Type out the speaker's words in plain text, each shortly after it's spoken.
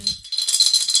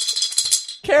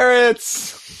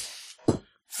Carrots!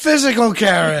 Physical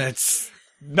carrots!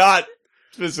 Not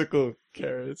physical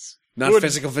carrots. Not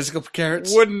physical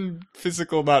carrots? Wooden,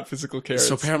 physical, not physical carrots.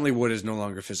 So apparently wood is no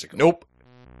longer physical. Nope.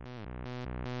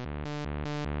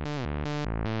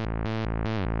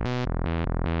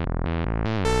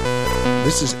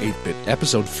 This is 8-Bit,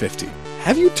 episode 50.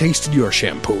 Have you tasted your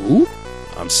shampoo?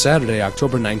 On Saturday,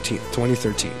 October 19th,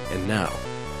 2013. And now,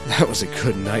 that was a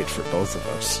good night for both of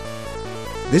us.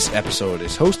 This episode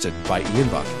is hosted by Ian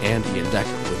Buck and Ian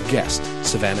Decker with guest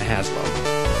Savannah Haslow.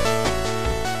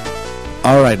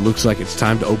 Alright, looks like it's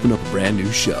time to open up a brand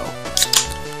new show.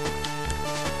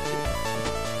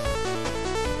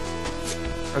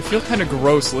 I feel kind of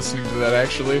gross listening to that,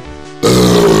 actually.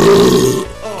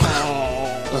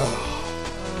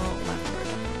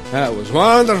 That was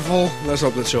wonderful. Let's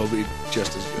hope the show will be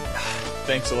just as good.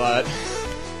 Thanks a lot.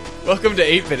 Welcome to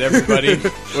 8-Bit, everybody,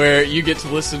 where you get to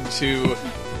listen to,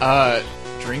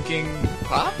 drinking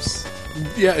pops?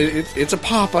 Yeah, it's a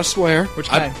pop, I swear. Which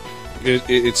kind?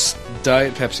 It's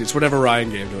Diet Pepsi. It's whatever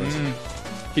Ryan gave to us.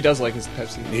 He does like his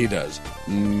Pepsi. He does.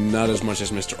 Not as much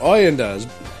as Mr. Oyen does.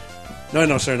 No,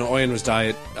 Oyen was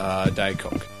Diet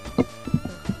Coke.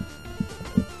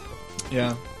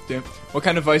 Yeah. Damn. What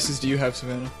kind of vices do you have,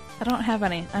 Savannah? I don't have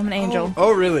any. I'm an angel.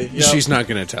 Oh, really? Yep. She's not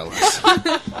going to tell us.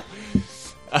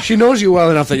 She knows you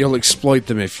well enough that you'll exploit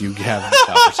them if you have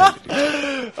the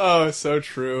opportunity. Oh, so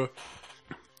true.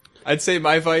 I'd say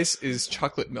my vice is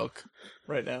chocolate milk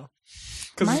right now.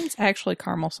 Mine's actually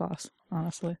caramel sauce,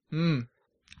 honestly.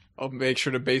 I'll make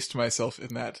sure to baste myself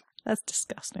in that. That's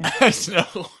disgusting. I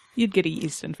know. You'd get a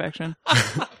yeast infection.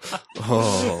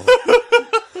 Oh.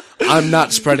 I'm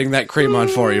not spreading that cream on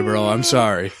for you, bro. I'm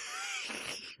sorry.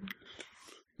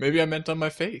 Maybe I meant on my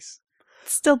face.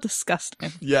 It's still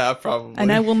disgusting. Yeah, probably.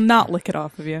 And I will not lick it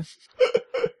off of you.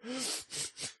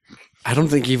 I don't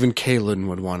think even Kaylin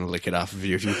would want to lick it off of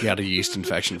you if you got a yeast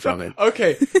infection from it.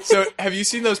 Okay, so have you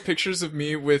seen those pictures of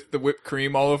me with the whipped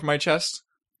cream all over my chest?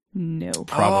 No.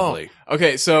 Probably. Oh.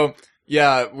 Okay, so,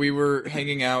 yeah, we were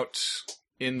hanging out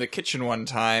in the kitchen one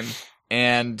time,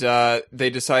 and they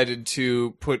decided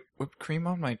to put whipped cream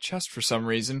on my chest for some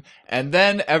reason, and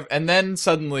then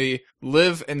suddenly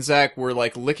Liv and Zach were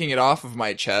like licking it off of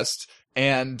my chest,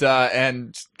 and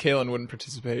Kaylin wouldn't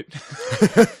participate.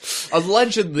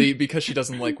 Allegedly because she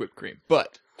doesn't like whipped cream,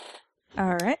 but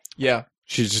All right. yeah.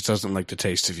 She just doesn't like the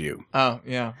taste of you. Oh,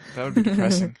 yeah, that would be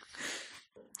depressing.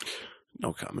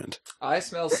 No comment. I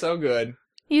smell so good.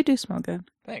 You do smell good.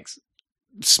 Thanks.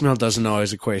 Smell doesn't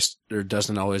always equate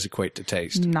to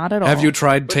taste. Not at all. Have you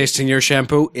tried tasting your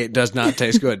shampoo? It does not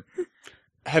taste good.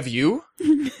 Have you?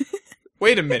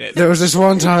 Wait a minute. There was this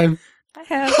one time. I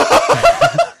have.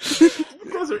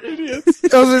 You guys are idiots.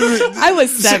 I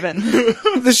was 7.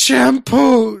 The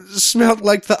shampoo smelled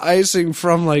like the icing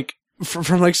from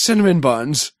from cinnamon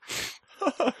buns.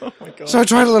 Oh my god. So I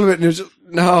tried a little bit and it was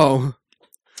no.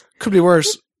 Could be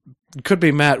worse. Could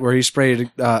be Matt where he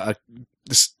sprayed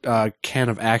this can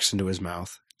of Axe into his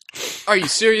mouth. Are you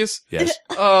serious? Yes.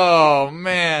 Oh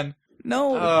man.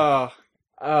 No.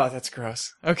 Oh, that's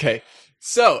gross. Okay.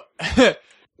 So,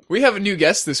 we have a new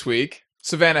guest this week,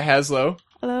 Savannah Haslow.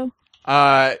 Hello.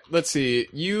 Let's see.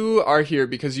 You are here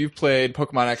because you've played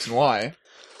Pokemon X and Y.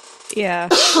 Yeah.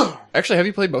 Actually, have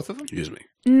you played both of them? Excuse me.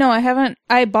 No, I haven't.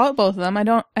 I bought both of them.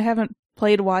 I haven't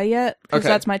played Y yet because Okay.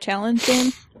 that's my challenge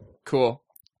game. Cool.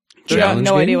 I have Challenge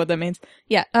no game? idea what that means.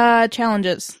 Yeah,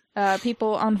 challenges.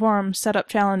 People on forums set up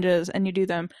challenges and you do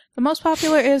them. The most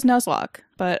popular is Nuzlocke,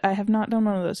 but I have not done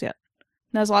one of those yet.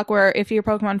 Nuzlocke, where if your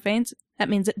Pokemon faints, that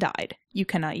means it died. You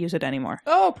cannot use it anymore.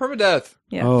 Oh, permadeath.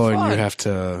 Yeah. Oh, and Fun. you have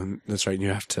to. That's right. You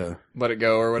have to Let it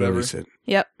go or whatever. release it.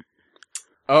 Yep.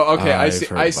 Oh, okay. I I've see.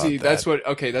 heard I about see. that. That's what.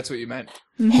 Okay, that's what you meant.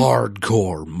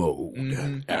 Hardcore mode.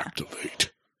 Mhm.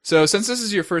 Activate. So, since this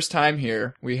is your first time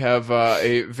here, we have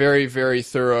a very, very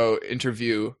thorough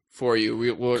interview for you.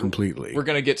 We're Completely. going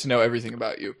to get to know everything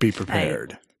about you. Be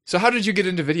prepared. So, how did you get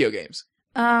into video games?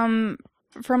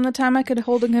 From the time I could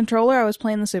hold a controller, I was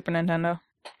playing the Super Nintendo.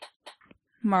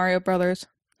 Mario Brothers,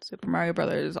 Super Mario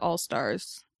Brothers,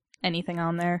 All-Stars, anything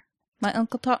on there. My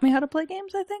uncle taught me how to play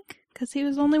games, I think, because he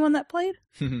was the only one that played.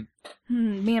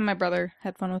 Me and my brother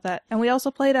had fun with that. And we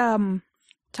also played,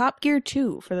 Top Gear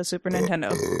 2 for the Super Nintendo.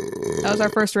 That was our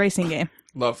first racing game.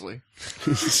 Lovely.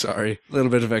 Sorry. A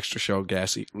little bit of extra show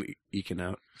gas eking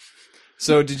out.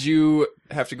 So, did you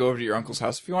have to go over to your uncle's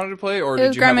house if you wanted to play, or It did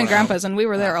was you have Grandma and one at home? Grandpa's, and we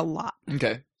were there a lot.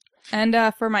 Okay. And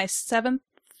for my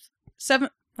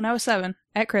when I was 7,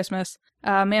 at Christmas,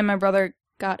 me and my brother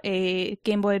got a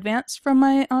Game Boy Advance from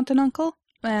my aunt and uncle,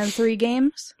 and 3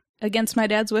 games against my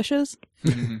dad's wishes.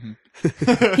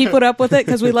 He put up with it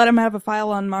because we let him have a file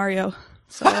on Mario.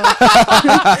 So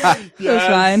it was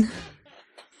fine.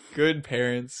 Good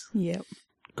parents. Yep.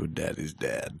 Good dad is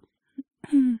dad.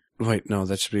 Wait, no,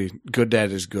 that should be good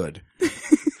dad is good.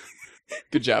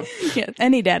 Good job. Yeah,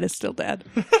 any dad is still dad.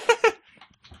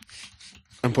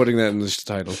 I'm putting that in this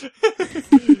title.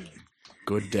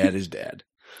 Good dad is dad.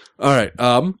 All right.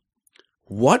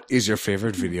 What is your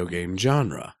favorite video game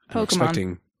genre? I'm Pokemon.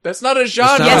 expecting. That's not a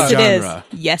genre. not Yes, a it is. genre.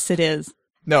 Yes, it is.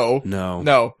 No. No.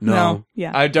 No. No.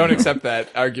 Yeah. I don't accept that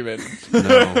argument.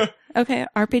 No. Okay,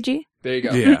 RPG. There you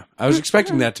go. Yeah, I was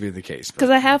expecting that to be the case. Because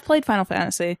I have played Final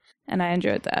Fantasy, and I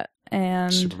enjoyed that.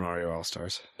 And Super Mario All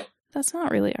Stars. that's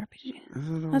not really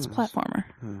RPG. That's platformer.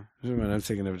 Never mind, I'm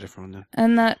thinking of a different one then.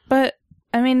 And that, but,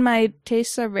 I mean, my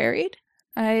tastes are varied.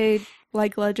 I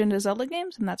like Legend of Zelda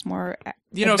games, and that's more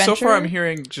You know, so far I'm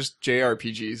hearing just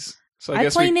JRPGs. So I I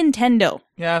guess play we... Nintendo.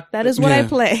 Yeah. That is what I Yeah.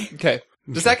 play. Okay.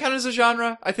 Does that count as a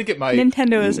genre? I think it might.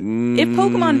 Nintendo is... If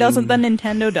Pokemon doesn't, then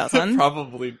Nintendo doesn't.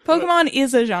 Probably. Pokemon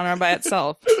is a genre by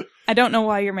itself. I don't know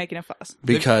why you're making a fuss.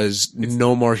 Because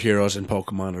No More Heroes and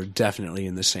Pokemon are definitely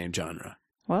in the same genre.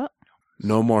 What?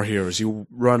 No More Heroes. You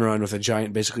run around with a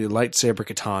giant, basically lightsaber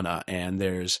katana, and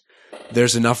there's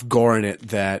enough gore in it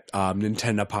that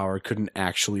Nintendo Power couldn't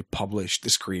actually publish the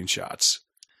screenshots.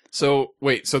 So,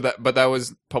 wait, but that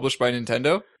was published by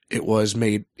Nintendo? It was a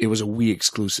Wii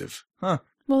exclusive, Huh.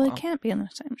 Well, they can't be in the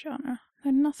same genre.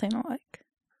 They're nothing alike.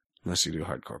 unless you do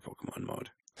hardcore Pokemon mode.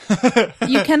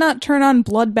 You cannot turn on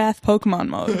Bloodbath Pokemon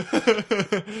mode.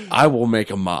 I will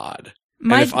make a mod.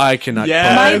 My, And if I cannot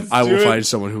Yes, I will do it. find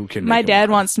someone who can my make a dad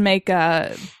mod. wants to make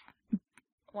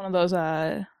one of those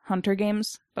hunter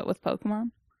games, but with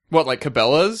Pokemon. What, like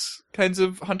Cabela's kinds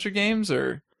of hunter games,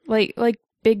 or? Like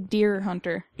Big Deer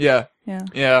Hunter. Yeah. Yeah.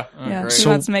 Yeah. Yeah. Right. He So-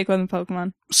 wants to make one with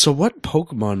Pokemon. So what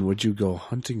Pokemon would you go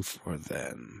hunting for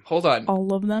then? Hold on.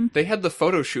 All of them. They had the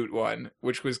photo shoot one,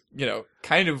 which was,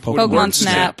 kind of... Pokemon would work.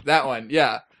 Snap. That one,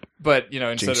 yeah. But,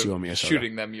 instead Jinx, you owe of me a soda.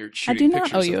 shooting them, you're I shooting do not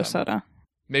pictures owe you of a them. soda.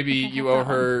 Maybe Okay, you have owe that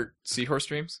her seahorse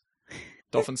dreams?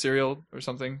 Dolphin cereal or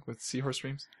something with seahorse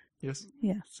dreams? Yes.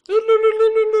 Yes.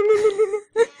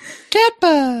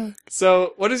 Catbug!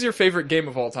 So, what is your favorite game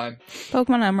of all time?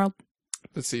 Pokemon Emerald.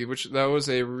 Let's see, that was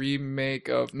a remake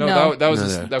of... No, No. that was... No, a-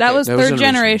 no. okay. That was That was third an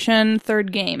generation,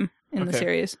 third game in the Okay.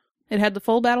 series. It had the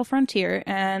full Battle Frontier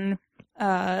and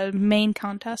main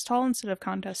contest hall instead of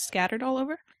contests scattered all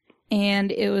over.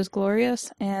 And it was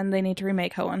glorious, and they need to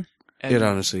remake Hoenn. And It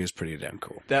honestly is pretty damn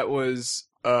cool. that was...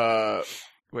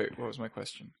 Wait, what was my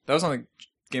question? That was on the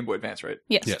Game Boy Advance, right?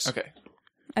 Yes. Yes. Okay.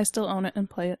 I still own it and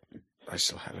play it. I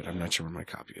still have it. I'm not sure where my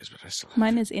copy is, but I still have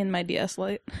Mine is in my DS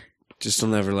Lite. it. Just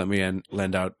don't ever let me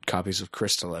lend out copies of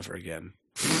Crystal ever again.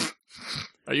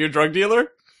 Are you a drug dealer?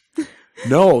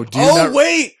 No, do you Oh, not...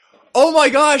 wait! Oh my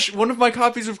gosh! One of my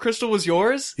copies of Crystal was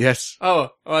yours? Yes. Oh,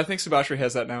 I think Subashri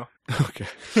has that now. Okay.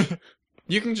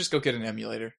 You can just go get an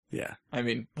emulator. Yeah. I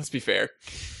mean, let's be fair.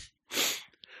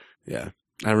 Yeah.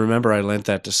 I remember I lent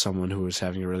that to someone who was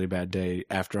having a really bad day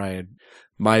after I had...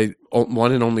 My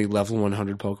one and only level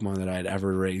 100 Pokemon that I had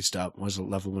ever raised up was a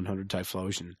level 100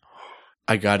 Typhlosion.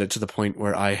 I got it to the point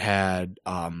where I had...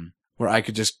 where I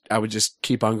would just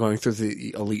keep on going through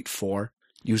the Elite Four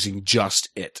using just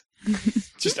it.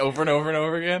 Just over and over and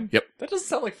over again? Yep. That doesn't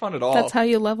sound like fun at all. That's how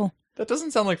you level. That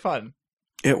doesn't sound like fun.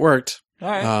 It worked.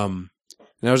 Alright.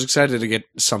 And I was excited to get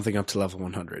something up to level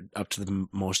 100, up to the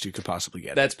most you could possibly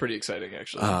get. That's pretty exciting,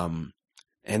 actually.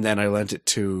 And then I lent it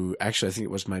to, actually, I think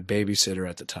it was my babysitter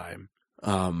at the time,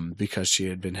 because she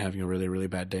had been having a really, really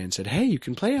bad day and said, hey, you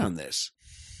can play on this.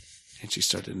 And she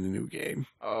started a new game.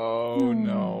 Oh,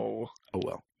 no. Oh,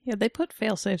 well. Yeah, they put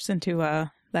failsafes into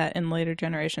that in later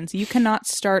generations. You cannot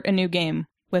start a new game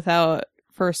without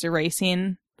first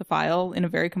erasing the file in a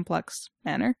very complex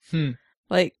manner.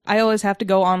 Like, I always have to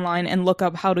go online and look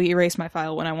up how to erase my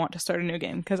file when I want to start a new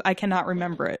game, because I cannot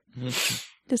remember it.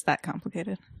 Just that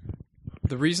complicated.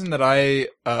 The reason that I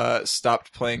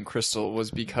stopped playing Crystal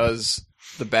was because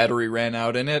the battery ran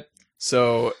out in it,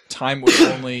 so time would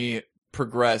only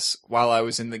progress while I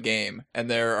was in the game, and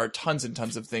there are tons and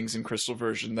tons of things in Crystal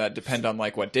version that depend on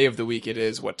like what day of the week it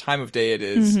is, what time of day it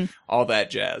is, all that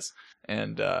jazz.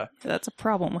 And That's a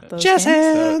problem with those Jazz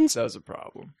games. that was a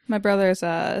problem. My brother's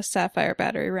Sapphire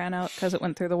battery ran out because it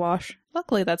went through the wash.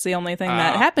 Luckily, that's the only thing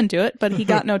that happened to it, but he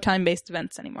got no time-based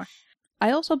events anymore. I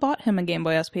also bought him a Game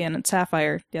Boy SP and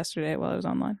Sapphire yesterday while I was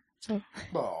online, so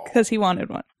because he wanted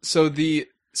one. So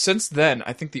since then,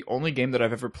 I think the only game that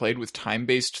I've ever played with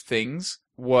time-based things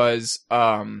was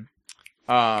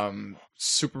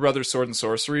Super Brothers Sword and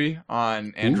Sorcery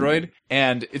on Android.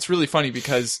 And it's really funny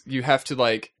because you have to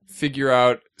like figure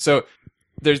out, so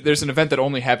there's an event that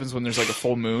only happens when there's like a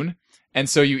full moon. And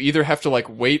so you either have to like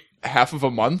wait half of a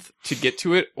month to get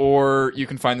to it, or you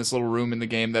can find this little room in the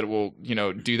game that will,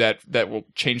 do that will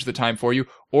change the time for you,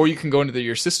 or you can go into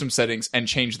your system settings and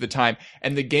change the time.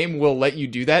 And the game will let you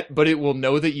do that, but it will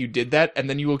know that you did that, and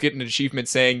then you will get an achievement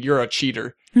saying you're a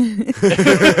cheater.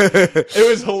 It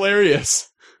was hilarious.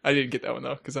 I didn't get that one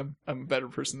though, because I'm a better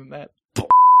person than that.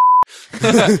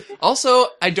 Also,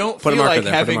 I don't feel like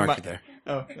having there.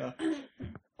 Oh, no.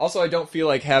 Also, I don't feel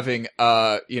like having,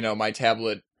 my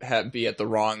tablet be at the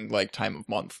wrong, time of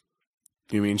month.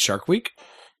 You mean Shark Week?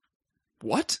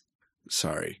 What?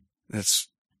 Sorry. That's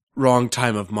wrong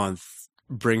time of month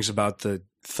brings about the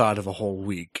thought of a whole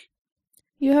week.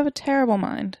 You have a terrible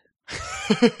mind.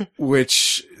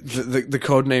 Which, the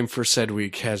code name for said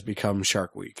week has become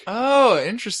Shark Week. Oh,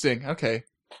 interesting. Okay.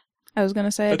 I was going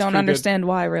to say That's I don't pretty understand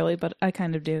why, really, but I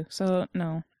kind of do. So,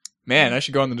 no. Man, I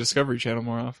should go on the Discovery Channel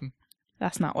more often.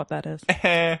 That's not what that is.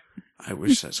 I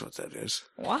wish that's what that is.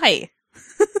 Why?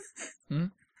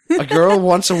 A girl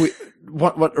once a week,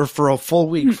 or for a full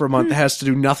week, for a month, has to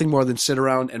do nothing more than sit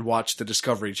around and watch the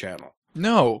Discovery Channel.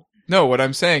 No, what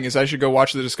I'm saying is I should go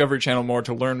watch the Discovery Channel more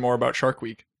to learn more about Shark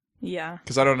Week. Yeah.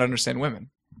 Because I don't understand women.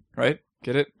 Right?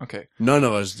 Get it? Okay. None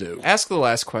of us do. Ask the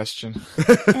last question.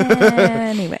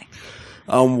 Anyway.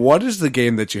 What is the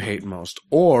game that you hate most,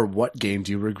 or what game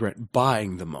do you regret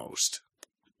buying the most?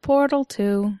 Portal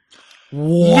 2.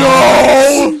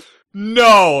 What?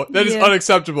 No! That is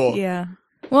unacceptable. Yeah.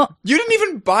 Well, you didn't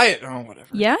even buy it. Oh, whatever.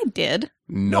 Yeah, I did.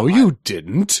 No, you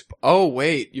didn't. Oh,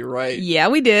 wait. You're right. Yeah,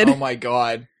 we did. Oh, my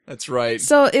God. That's right.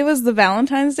 So it was the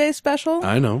Valentine's Day special.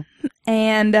 I know.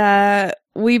 And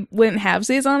we went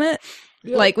halvesies on it.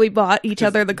 Yeah. Like, we bought each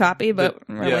other the copy, but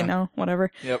really, no.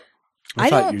 Whatever. Yep. I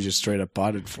thought you just straight up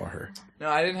bought it for her. No,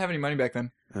 I didn't have any money back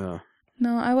then. Oh.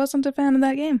 No, I wasn't a fan of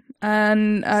that game.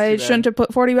 And I shouldn't have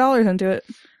put $40 into it.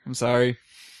 I'm sorry.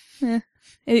 Yeah.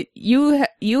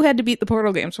 You had to beat the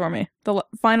Portal games for me. The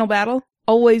final battle,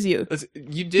 always you.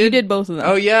 You did? You did both of them.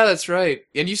 Oh, yeah, that's right.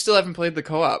 And you still haven't played the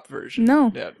co-op version.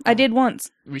 No, yet. I did once.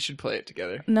 We should play it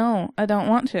together. No, I don't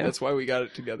want to. That's why we got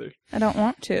it together. I don't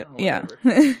want to. Yeah.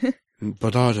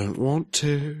 But I don't want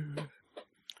to.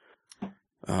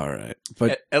 All right.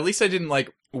 But at least I didn't,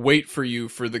 wait for you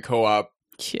for the co-op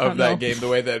of that game the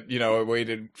way that, I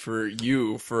waited for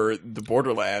you for the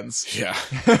Borderlands. Yeah.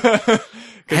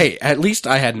 Hey, at least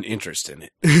I had an interest in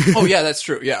it. Oh, yeah, that's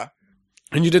true, yeah.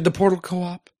 And you did the Portal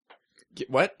co-op?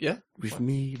 What? Yeah? With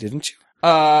me, didn't you?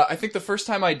 I think the first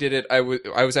time I did it, I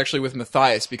was actually with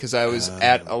Matthias because I was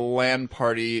at a LAN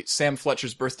party, Sam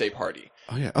Fletcher's birthday party.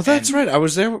 Oh, yeah. Oh, that's right. I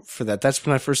was there for that. That's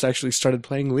when I first actually started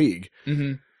playing League.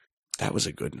 Mm-hmm. That was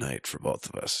a good night for both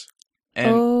of us.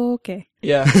 And, okay.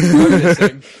 Yeah.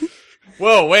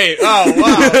 Whoa, wait. Oh,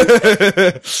 wow.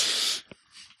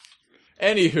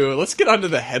 Anywho, let's get on to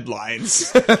the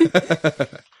headlines.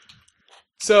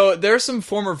 So, there are some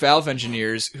former Valve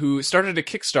engineers who started a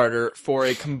Kickstarter for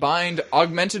a combined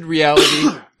augmented reality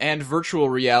and virtual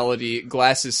reality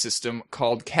glasses system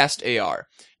called Cast AR.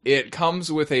 It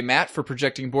comes with a mat for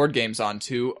projecting board games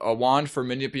onto, a wand for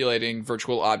manipulating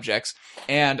virtual objects,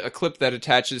 and a clip that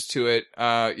attaches to it,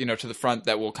 to the front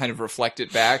that will kind of reflect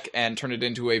it back and turn it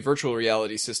into a virtual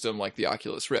reality system like the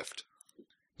Oculus Rift.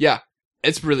 Yeah,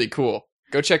 it's really cool.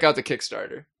 Go check out the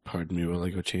Kickstarter. Pardon me while I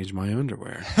go change my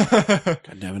underwear. God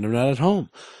damn it, I'm not at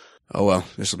home. Oh well,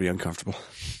 this will be uncomfortable.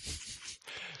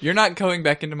 You're not going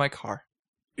back into my car.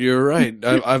 You're right.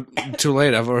 I'm too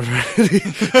late. I've already.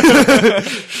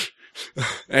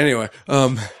 Anyway,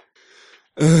 that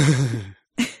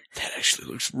actually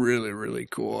looks really, really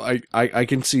cool. I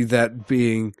can see that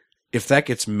being, if that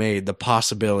gets made, the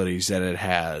possibilities that it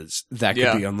has that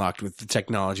could be unlocked with the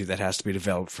technology that has to be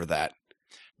developed for that.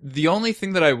 The only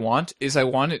thing that I want is I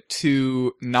want it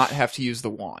to not have to use the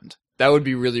wand. That would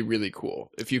be really, really cool.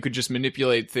 If you could just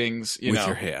manipulate things, with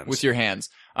your hands. With your hands.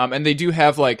 And they do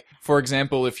have, for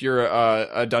example, if you're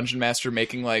a dungeon master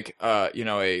making, a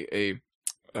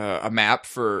map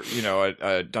for,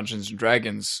 a Dungeons and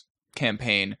Dragons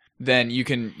campaign, then you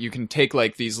can take,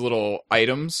 these little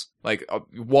items,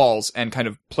 walls, and kind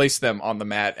of place them on the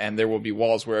mat, and there will be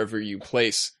walls wherever you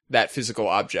place that physical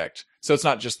object. So it's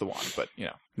not just the wand, but,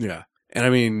 Yeah. And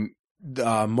I mean,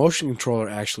 the motion controller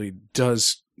actually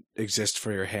does exist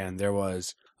for your hand. There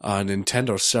was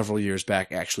Nintendo several years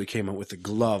back actually came out with a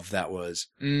glove that was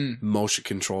motion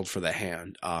controlled for the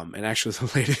hand. And actually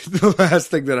the last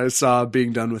thing that I saw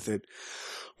being done with it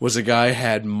was a guy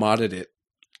had modded it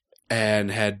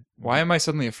and had... Why am I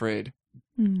suddenly afraid?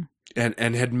 And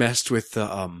had messed with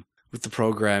the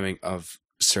programming of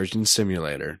Surgeon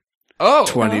Simulator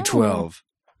 2012.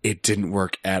 it didn't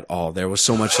work at all. There was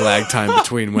so much lag time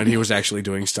between when he was actually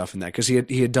doing stuff in that, because he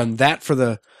had done that for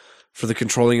the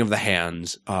controlling of the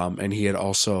hands, and he had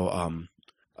also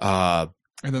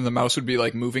And then the mouse would be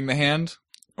like moving the hand?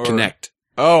 Or... Connect.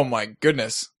 Oh my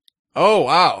goodness. Oh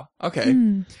wow. Okay.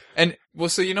 Hmm. And well,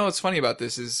 so you know what's funny about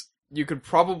this is you could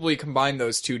probably combine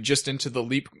those two just into the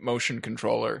Leap motion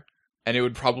controller, and it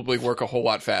would probably work a whole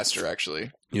lot faster,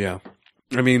 actually. Yeah.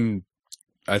 I mean,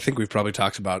 I think we've probably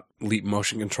talked about Leap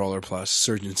motion controller plus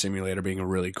Surgeon Simulator being a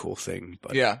really cool thing,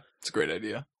 but Yeah, it's a great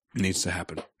idea. it needs to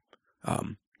happen.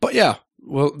 But yeah,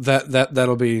 well,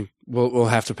 that'll be, we'll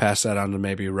have to pass that on to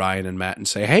maybe Ryan and Matt and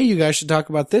say, hey, you guys should talk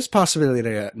about this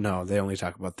possibility. No, they only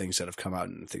talk about things that have come out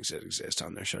and things that exist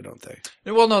on their show, don't they?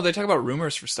 Well, no, they talk about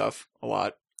rumors for stuff a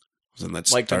lot. Then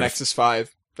let's Like the start Nexus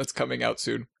 5 that's coming out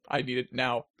soon. I need it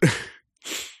now.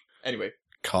 Anyway.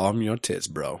 Calm your tits,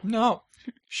 bro. No.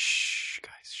 Shh,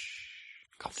 guys. Shh.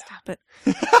 Calm Stop it.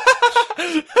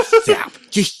 down. Stop.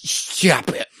 Just stop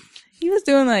it. He was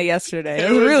doing that yesterday. It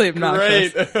was really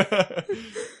obnoxious. Great.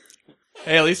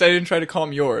 Hey, at least I didn't try to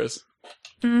calm yours.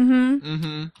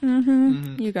 You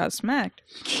got smacked.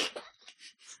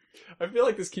 I feel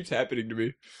like this keeps happening to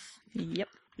me. Yep.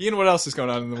 Ian, what else is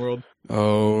going on in the world?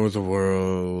 Oh, the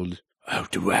world. Oh,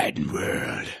 the wide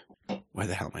world. Why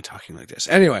the hell am I talking like this?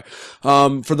 Anyway,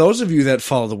 for those of you that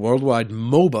follow the worldwide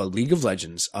MOBA League of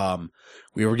Legends,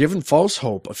 we were given false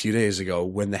hope a few days ago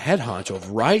when the head honcho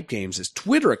of Riot Games'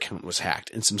 Twitter account was hacked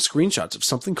and some screenshots of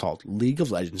something called League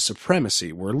of Legends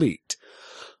Supremacy were leaked.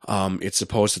 It's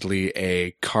supposedly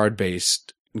a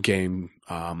card-based game,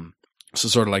 so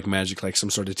sort of like Magic, like some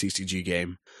sort of TCG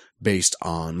game based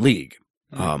on League.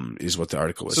 Is what the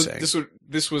article was saying.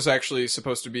 This was actually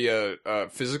supposed to be a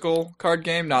physical card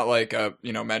game, not like a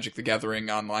Magic the Gathering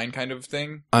online kind of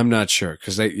thing. I'm not sure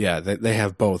because they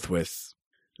have both with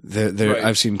Right.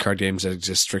 I've seen card games that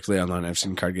exist strictly online. I've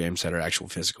seen card games that are actual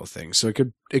physical things. So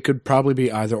it could probably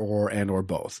be either or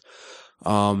both.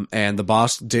 And the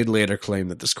boss did later claim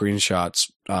that the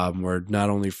screenshots were not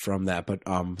only from that, but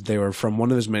they were from one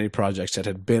of his many projects that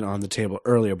had been on the table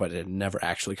earlier, but it had never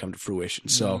actually come to fruition.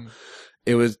 So.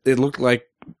 It looked like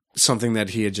something that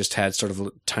he had just had sort of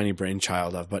a tiny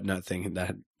brainchild of, but nothing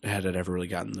that had ever really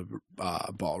gotten the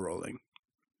ball rolling.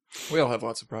 We all have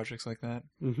lots of projects like that.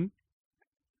 Mm-hmm.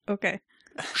 Okay.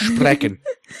 Sprechen.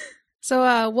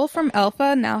 So, Wolfram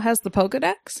Alpha now has the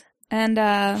Pokedex, and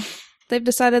they've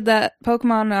decided that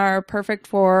Pokemon are perfect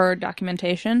for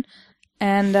documentation,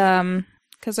 and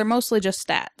because they're mostly just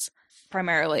stats,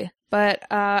 primarily. But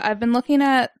I've been looking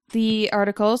at the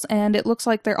articles, and it looks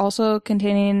like they're also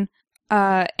containing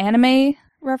anime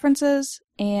references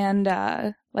and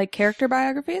like character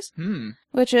biographies,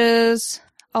 which is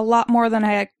a lot more than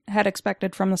I had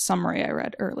expected from the summary I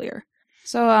read earlier.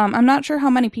 So I'm not sure how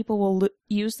many people will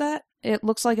use that. It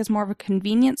looks like it's more of a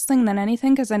convenience thing than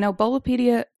anything, because I know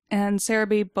Bulbapedia and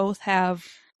Cerebi both have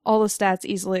all the stats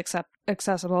easily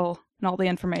accessible and all the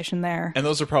information there. And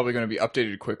those are probably going to be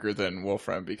updated quicker than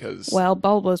Wolfram because... Well,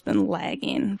 Bulba's been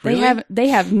lagging. Really? They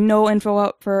have no info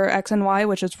up for X and Y,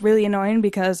 which is really annoying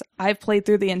because I've played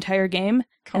through the entire game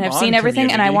and I've seen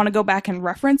everything and I want to go back and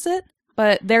reference it,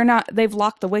 but they've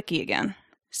locked the wiki again.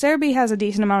 Cerebi has a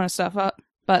decent amount of stuff up,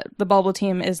 but the Bulba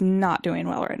team is not doing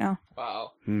well right now.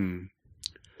 Wow.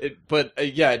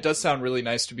 It does sound really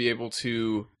nice to be able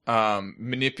to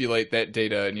manipulate that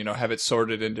data and, have it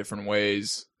sorted in different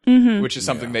ways. Mm-hmm. Which is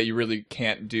something that you really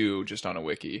can't do just on a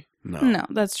wiki. No,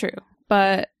 that's true.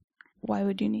 But why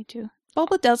would you need to?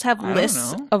 Bulba does have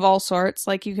lists of all sorts.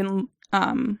 Like you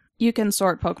can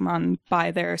sort Pokemon by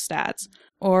their stats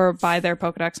or by their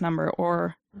Pokedex number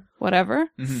or whatever.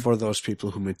 Mm-hmm. For those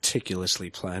people who meticulously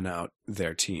plan out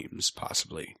their teams,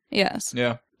 possibly. Yes.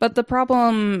 Yeah. But the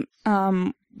problem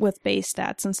with base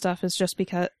stats and stuff is just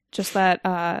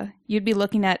that you'd be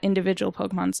looking at individual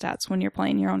Pokemon stats when you're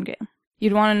playing your own game.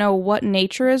 You'd want to know what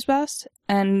nature is best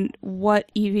and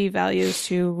what EV values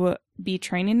to be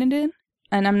training it in.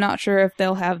 And I'm not sure if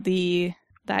they'll have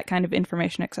that kind of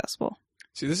information accessible.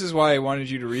 See, this is why I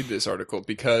wanted you to read this article,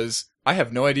 because I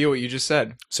have no idea what you just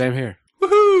said. Same here.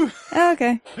 Woohoo!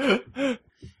 Okay.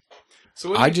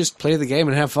 So I just play the game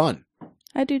and have fun.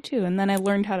 I do too, and then I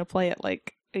learned how to play it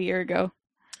like a year ago.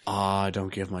 I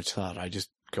don't give much thought. I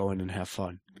just go in and have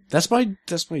fun. That's my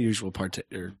usual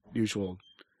usual.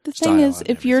 The thing is,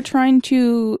 if you're trying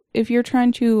to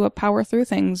power through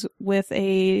things with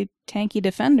a tanky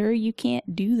defender, you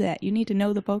can't do that. You need to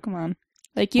know the Pokemon.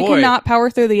 Like, you cannot power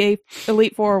through the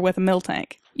Elite Four with a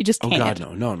Miltank. You just can't. Oh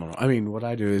god, no. I mean, what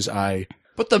I do is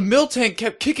But the Miltank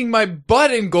kept kicking my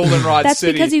butt in Goldenrod That's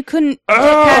City. because you couldn't get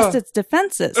past its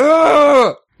defenses.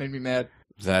 Made me mad.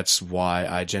 That's why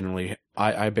I generally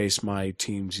I base my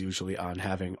teams usually on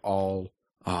having all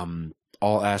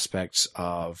aspects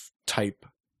of type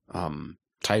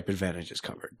advantages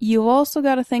covered. You also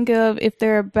got to think of if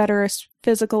they're a better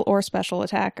physical or special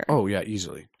attacker. Oh yeah,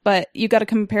 easily. But you got to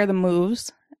compare the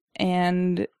moves,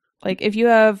 and like if you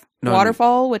have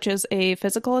Waterfall, which is a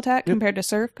physical attack, compared to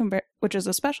Surf, which is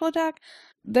a special attack,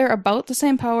 they're about the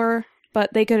same power,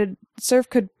 but Surf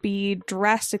could be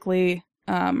drastically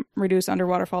reduced under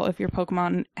Waterfall if your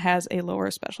Pokemon has a lower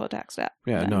special attack stat.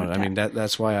 Yeah, no, I mean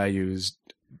that's why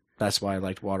I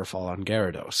liked Waterfall on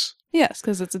Gyarados. Yes,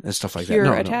 because it's and stuff like pure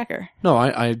that. attacker. No,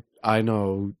 I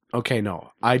know. Okay,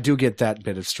 no, I do get that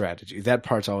bit of strategy. That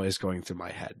part's always going through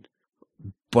my head,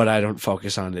 but I don't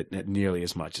focus on it nearly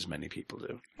as much as many people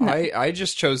do. No. I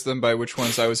just chose them by which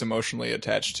ones I was emotionally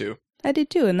attached to. I did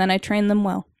too, and then I trained them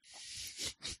well.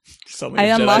 Suddenly I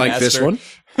a Jedi unlocked- Like this Master. one.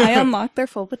 I unlocked their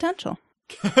full potential.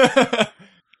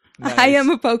 Nice. I am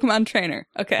a Pokemon trainer.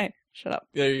 Okay, shut up.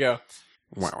 There you go.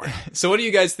 Wow. So what do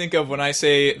you guys think of when I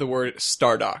say the word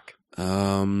Stardock?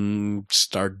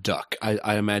 Starduck.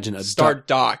 I imagine a duck.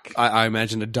 Stardock. I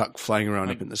imagine a duck flying around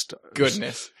up in the stars.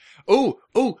 Goodness. Oh,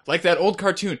 like that old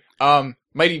cartoon.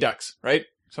 Mighty Ducks, right?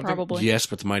 Something. Probably. Yes,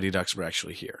 but the Mighty Ducks were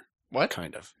actually here. What?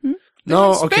 Kind of. Hmm?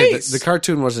 No, They're in okay, space! the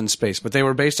cartoon was in space, but they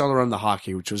were based all around the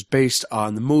hockey, which was based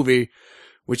on the movie,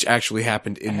 which actually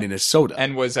happened in Minnesota.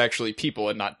 And was actually people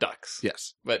and not ducks.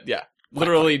 Yes. But yeah,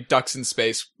 literally ducks in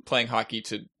space playing hockey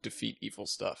to defeat evil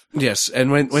stuff. Yes,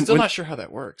 and when Still not sure how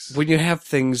that works. when you have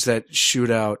things that shoot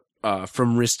out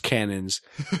from wrist cannons,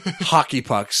 hockey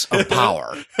pucks of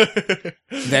power,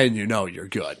 then you know you're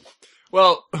good.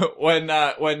 Well,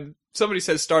 when somebody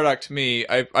says Stardock to me,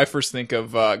 I first think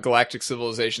of Galactic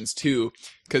Civilizations 2,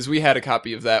 because we had a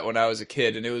copy of that when I was a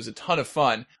kid, and it was a ton of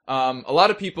fun. A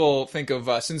lot of people think of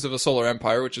Sins of a Solar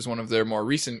Empire, which is one of their more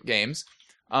recent games.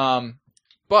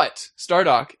 But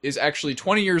Stardock is actually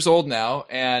 20 years old now,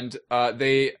 and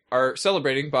they are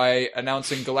celebrating by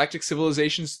announcing Galactic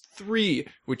Civilizations 3,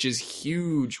 which is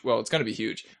huge. Well, it's going to be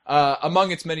huge.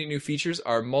 Among its many new features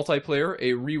are multiplayer,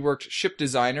 a reworked ship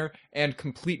designer, and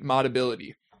complete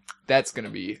modability. That's going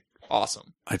to be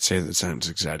awesome. I'd say that sounds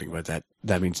exciting, but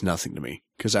that means nothing to me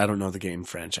because I don't know the game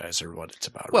franchise or what it's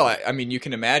about. Well, I mean, you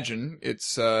can imagine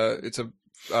it's a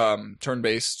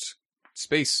turn-based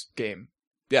space game.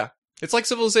 Yeah. It's like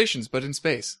Civilizations, but in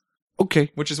space.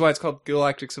 Okay, Which is why it's called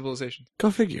Galactic Civilization.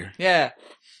 go figure. Yeah.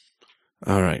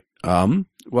 All right.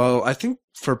 Well, I think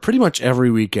for pretty much every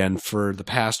weekend for the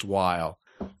past while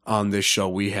on this show,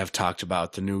 we have talked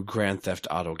about the new Grand Theft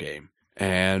Auto game.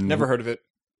 And Never heard of it.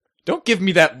 Don't give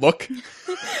me that look.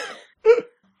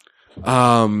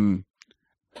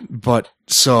 But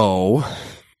so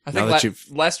I Now think that you've-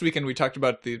 last weekend we talked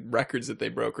about the records that they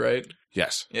broke, right?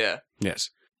 yes. Yeah.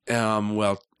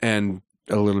 Well, and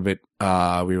a little bit,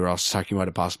 we were also talking about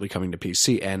it possibly coming to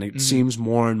PC, and it seems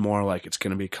more and more like it's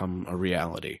going to become a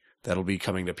reality that'll be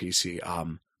coming to PC.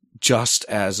 Just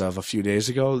as of a few days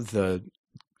ago, the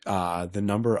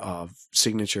number of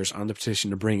signatures on the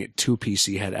petition to bring it to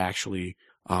PC had actually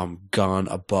gone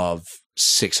above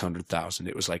 600,000.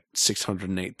 It was like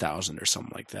 608,000 or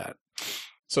something like that.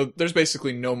 So there's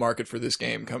basically no market for this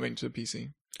game coming to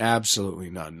PC. Absolutely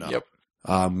none. No. Yep.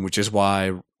 Which is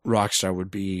why Rockstar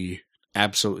would be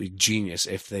absolutely genius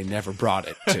if they never brought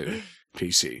it to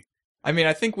PC. I mean,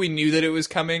 I think we knew that it was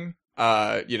coming,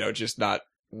 just not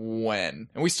when.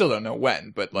 And we still don't know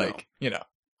when, but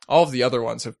all of the other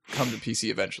ones have come to PC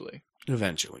eventually.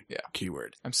 Eventually. Yeah.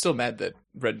 Keyword. I'm still mad that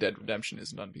Red Dead Redemption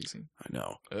isn't on PC. I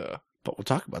know. Ugh. But we'll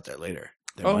talk about that later.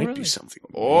 There Oh, might really? be something.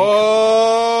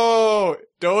 Oh,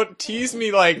 don't tease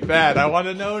me like that. I want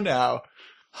to know now.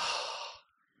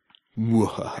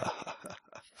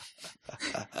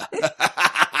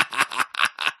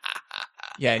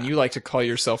 Yeah, and you like to call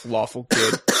yourself lawful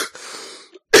good.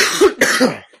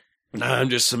 I'm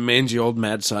just some mangy old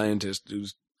mad scientist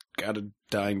who's got a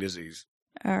dying disease.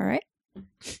 All right.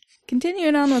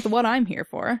 Continuing on with what I'm here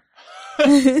for.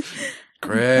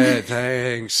 Great,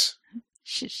 thanks.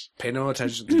 Shush. Pay no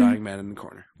attention to the dying man in the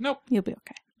corner. Nope. You'll be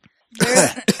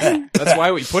okay. That's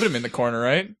why we put him in the corner,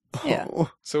 right? Yeah. Oh,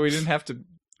 So we didn't have to,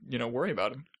 worry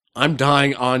about him. I'm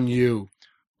dying on you.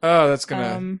 Oh, that's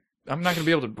gonna... I'm not gonna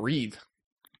be able to breathe.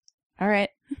 All right.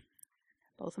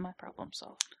 Both of my problems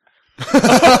solved.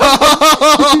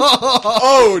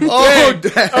 Oh, dang!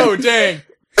 dang. Oh, dang!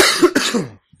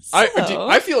 So-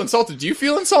 I feel insulted. Do you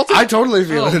feel insulted? I totally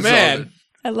feel Oh, insulted. man.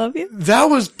 I love you. That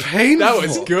was painful. That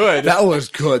was good. That was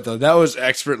good, though. That was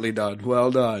expertly done. Well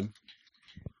done.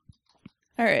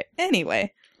 All right.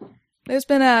 Anyway, There's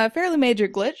been a fairly major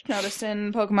glitch noticed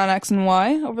in Pokemon X and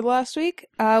Y over the last week.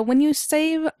 When you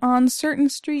save on certain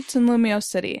streets in Lumio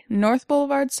City, North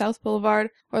Boulevard, South Boulevard,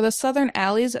 or the southern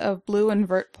alleys of Blue and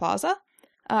Vert Plaza,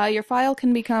 your file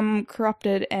can become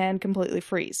corrupted and completely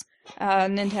freeze.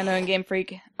 Nintendo and Game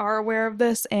Freak are aware of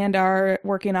this and are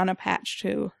working on a patch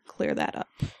to clear that up.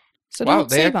 So Wow,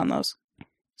 don't save on those.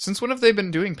 Since when have they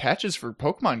been doing patches for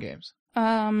Pokemon games?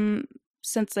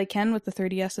 Since they can with the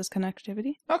 3DS's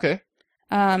connectivity. Okay.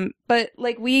 But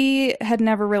like we had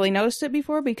never really noticed it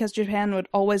before because Japan would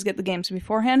always get the games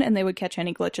beforehand and they would catch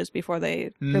any glitches before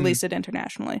they released it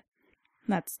internationally.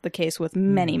 That's the case with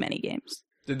many, many games.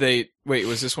 Wait,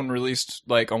 was this one released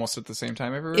like almost at the same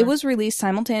time everywhere? It was released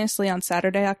simultaneously on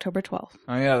Saturday, October 12th.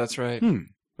 Oh yeah, that's right.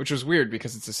 Which was weird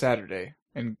because it's a Saturday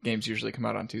and games usually come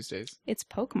out on Tuesdays. It's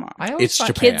Pokemon. It's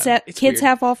Japan. Kids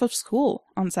have off of school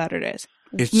on Saturdays.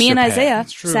 It's Me and Japan. Isaiah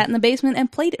It's true. sat in the basement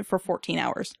and played it for 14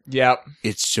 hours. Yep.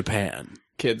 It's Japan.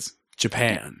 Kids.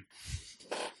 Japan.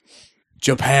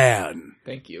 Japan.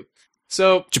 Thank you.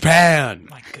 So, Japan.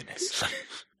 my goodness.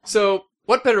 So,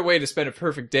 what better way to spend a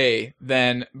perfect day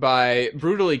than by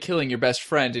brutally killing your best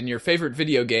friend in your favorite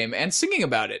video game and singing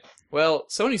about it? Well,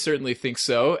 Sony certainly thinks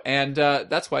so, and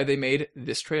that's why they made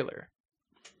this trailer.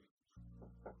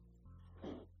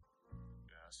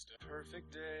 Just a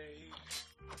perfect day.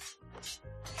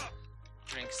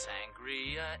 Drink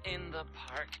sangria in the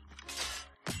park.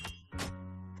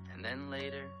 And then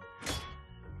later,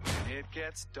 when it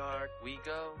gets dark, we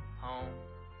go home.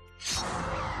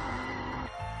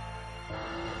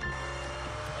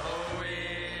 Oh,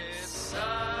 it's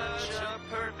such a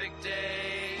perfect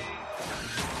day.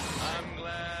 I'm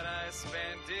glad I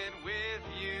spent it with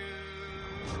you.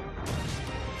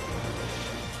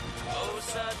 Oh,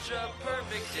 such a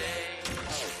perfect day.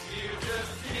 You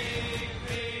just keep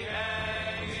me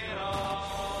hanging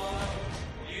on.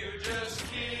 You just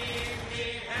keep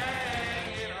me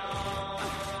hanging on.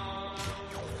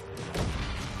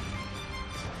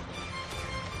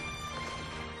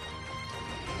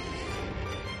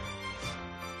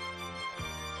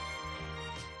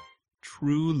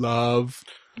 True love.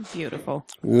 Beautiful.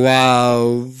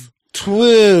 Love.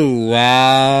 True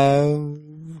love.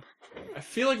 I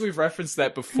feel like we've referenced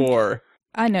that before.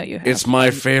 I know you have. It's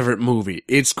my favorite movie.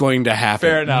 It's going to happen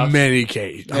Fair enough. on many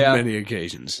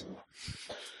occasions.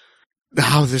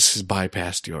 How this has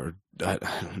bypassed your...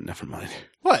 never mind.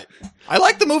 What? I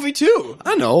like the movie too.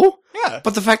 I know. Yeah.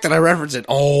 But the fact that I reference it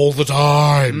all the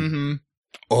time. Mm-hmm.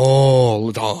 All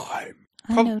the time.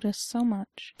 I noticed so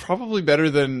much. Probably better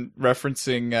than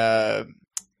referencing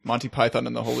Monty Python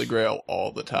and the Holy Grail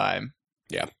all the time.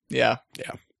 Yeah. Yeah.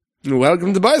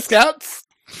 Welcome to Boy Scouts.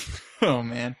 Oh,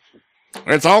 man.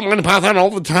 It's all Monty Python all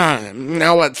the time.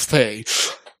 Now let's see.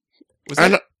 Was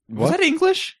that What?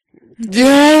 English?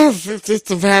 Yes, it's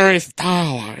a very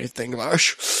stylized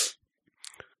English.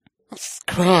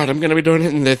 God, I'm gonna be doing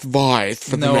it in this voice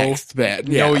for the next bit.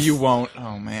 No, Yes. you won't.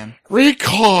 Oh, man.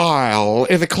 Recoil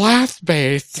is a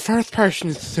class-based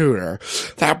first-person shooter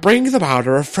that brings about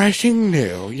a refreshing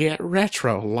new, yet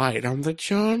retro light on the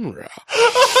genre.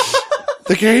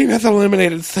 The game has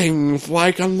eliminated things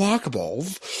like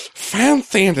unlockables,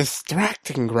 fancy and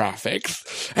distracting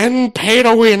graphics, and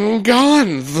pay-to-win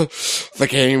guns. The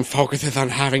game focuses on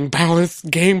having balanced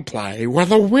gameplay, where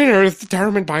the winner is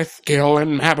determined by skill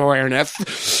and map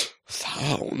awareness.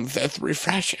 Sounds as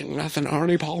refreshing as an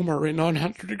Arnie Palmer in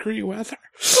 100-degree weather.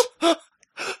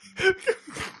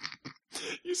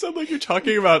 You sound like you're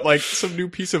talking about, like, some new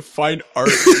piece of fine art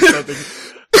or something.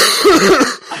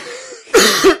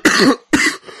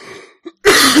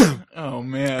 Oh,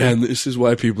 man. And this is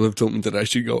why people have told me that I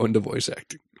should go into voice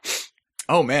acting.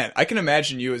 Oh, man. I can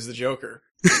imagine you as the Joker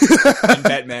in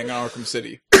Batman Arkham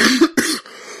City.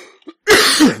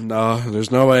 No,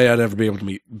 there's no way I'd ever be able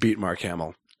to beat Mark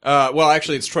Hamill. Well,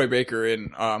 actually, it's Troy Baker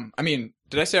in,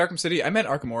 did I say Arkham City? I meant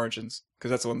Arkham Origins,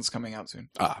 because that's the one that's coming out soon.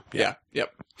 Yeah.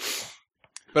 Yep.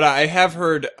 But I have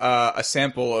heard a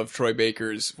sample of Troy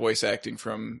Baker's voice acting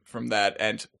from that,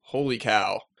 and holy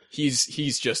cow, he's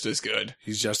just as good.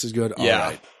 He's just as good? Yeah, All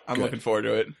right. I'm Good. looking forward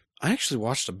to it. I actually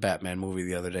watched a Batman movie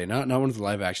the other day. Not one of the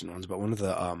live-action ones, but one of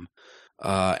the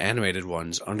animated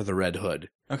ones, Under the Red Hood,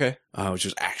 Okay. which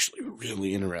was actually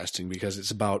really interesting because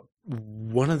it's about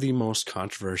one of the most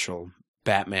controversial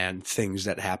Batman things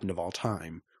that happened of all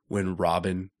time when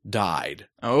Robin died.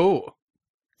 Oh.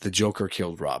 The Joker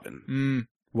killed Robin. Mm.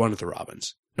 One of the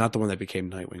Robins. Not the one that became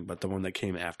Nightwing, but the one that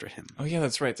came after him. Oh, yeah,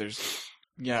 that's right.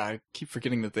 Yeah, I keep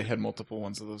forgetting that they had multiple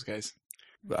ones of those guys.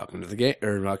 Welcome to the game,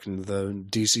 or welcome to the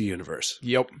DC universe.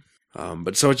 Yep.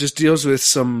 But so it just deals with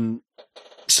some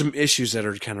issues that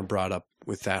are kind of brought up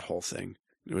with that whole thing.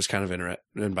 It was kind of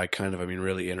and by kind of I mean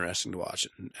really interesting to watch,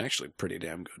 and actually pretty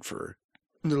damn good for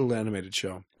a little animated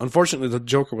show. Unfortunately, the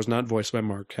Joker was not voiced by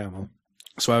Mark Hamill,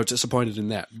 so I was disappointed in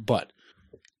that. But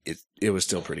it was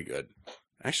still pretty good.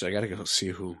 Actually, I gotta go see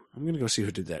who. I'm gonna go see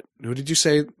who did that. Who did you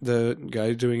say the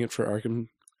guy doing it for Arkham?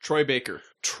 Troy Baker.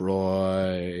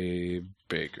 Troy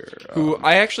Baker. Who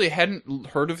I actually hadn't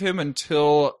heard of him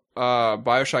until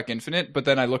BioShock Infinite, but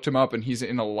then I looked him up and he's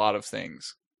in a lot of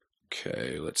things.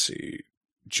 Okay, let's see.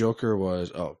 Joker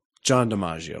was John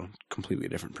DiMaggio, completely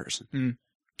different person.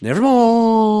 Never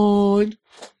mind.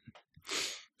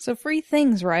 So free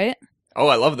things, right? Oh,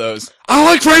 I love those. I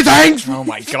like free things. Oh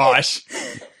my gosh.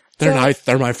 They're nice.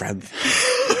 They're my friends.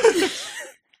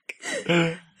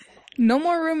 No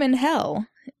More Room in Hell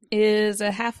is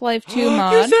a Half-Life 2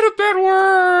 mod. You said a bad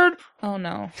word. Oh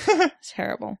no. It's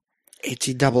terrible.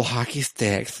 H-E double hockey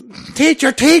sticks.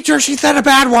 Teacher, she said a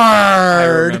bad word. I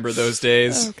remember those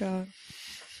days. Oh god.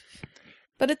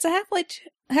 But it's a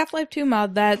Half-Life 2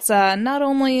 mod that's not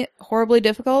only horribly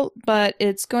difficult, but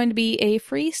it's going to be a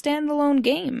free standalone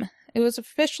game. It was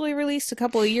officially released a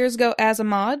couple of years ago as a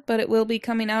mod, but it will be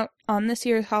coming out on this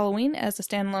year's Halloween as a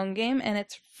standalone game, and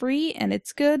it's free, and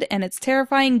it's good, and it's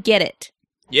terrifying. Get it.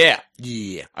 Yeah.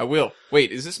 Yeah. I will.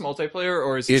 Wait, is this multiplayer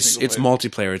or is it single It's player?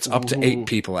 multiplayer. It's up to 8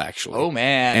 people actually. Oh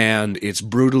man. And it's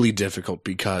brutally difficult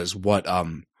because what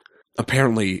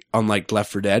apparently unlike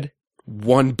Left 4 Dead,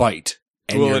 one bite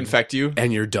and will you're infect you?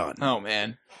 and you're done. Oh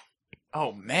man.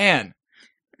 Oh man.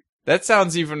 That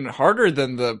sounds even harder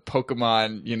than the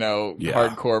Pokemon, Yeah.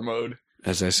 hardcore mode.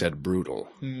 As I said, brutal.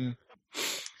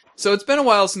 So it's been a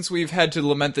while since we've had to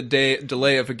lament the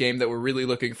delay of a game that we're really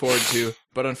looking forward to,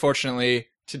 but unfortunately,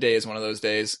 today is one of those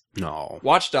days. No.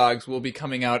 Watch Dogs will be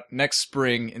coming out next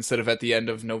spring instead of at the end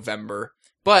of November.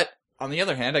 But, on the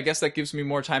other hand, I guess that gives me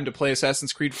more time to play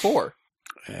Assassin's Creed 4.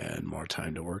 And more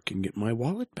time to work and get my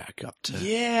wallet back up to...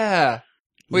 Yeah!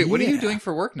 Wait, what are you Yeah. doing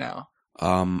for work now?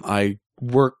 I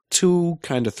work 2,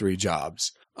 kind of 3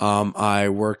 jobs. I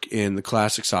work in the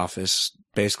classics office,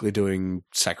 basically doing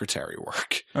secretary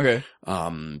work. Okay.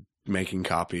 Making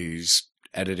copies,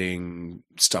 editing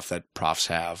stuff that profs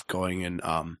have, going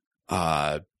and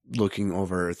looking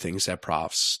over things that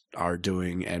profs are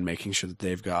doing and making sure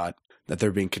that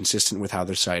they're being consistent with how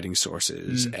they're citing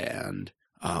sources and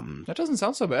That doesn't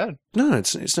sound so bad. no,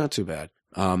 it's not too bad.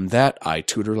 That I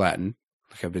tutor Latin,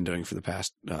 like I've been doing for the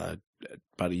past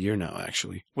about a year now,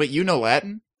 actually. Wait, you know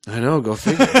Latin? I know, go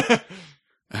figure.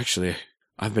 Actually,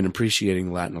 I've been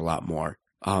appreciating Latin a lot more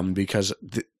because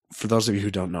for those of you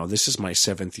who don't know, this is my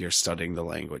 7th year studying the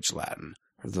language Latin,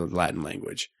 or the Latin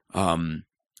language.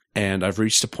 And I've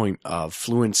reached a point of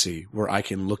fluency where I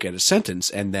can look at a sentence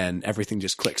and then everything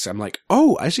just clicks. I'm like,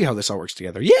 oh, I see how this all works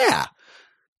together. Yeah!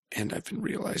 And I've been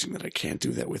realizing that I can't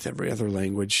do that with every other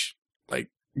language, like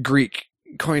Greek,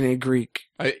 Koine Greek.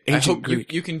 I Ancient hope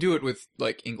Greek. you can do it with,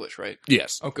 English, right?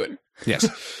 Yes. Oh, good. Yes.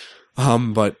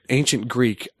 But ancient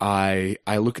Greek, I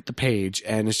look at the page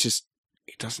and it's just,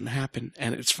 it doesn't happen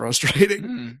and it's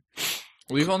frustrating.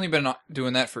 We've only been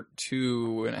doing that for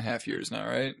 2.5 years now,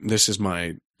 right? This is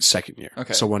my 2nd year.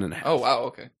 Okay. So 1.5. Oh, wow,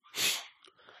 okay.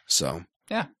 So.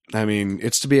 Yeah. I mean,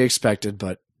 it's to be expected,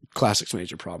 but classics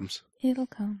major problems. It'll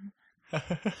come.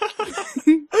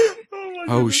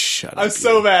 Oh, shut up. I'm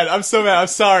so mad. I'm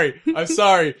sorry. I'm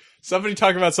sorry. Somebody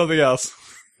talk about something else.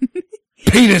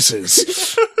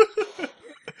 Penises!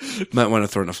 Might want to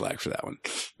throw in a flag for that one.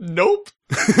 Nope.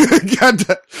 God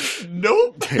damn.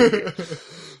 Nope.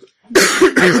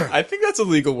 I think that's a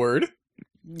legal word.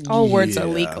 All words are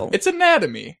Yeah. legal. It's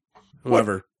anatomy.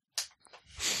 Whoever.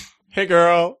 Hey,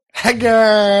 girl. Hey,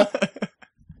 girl!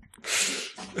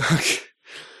 Okay.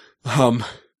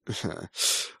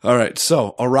 All right.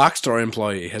 So, a Rockstar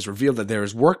employee has revealed that there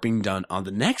is work being done on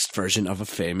the next version of a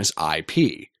famous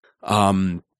IP.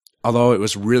 Although it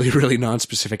was really, really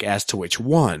non-specific as to which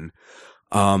one.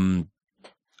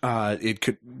 It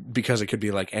could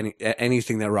be like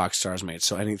anything that Rockstar's made.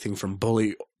 So anything from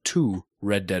Bully to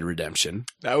Red Dead Redemption.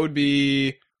 That would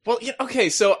be... Well, yeah, okay,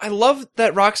 so I love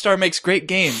that Rockstar makes great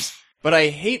games, but I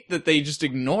hate that they just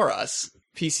ignore us,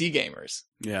 PC gamers.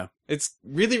 Yeah. It's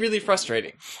really, really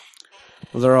frustrating.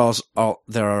 Well,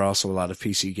 there are also a lot of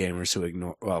PC gamers who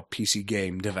ignore, PC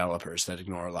game developers that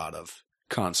ignore a lot of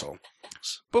console.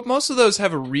 But most of those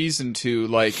have a reason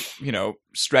to,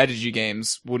 strategy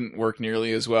games wouldn't work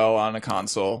nearly as well on a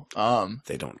console.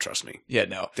 They don't trust me. Yeah,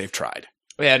 no. They've tried.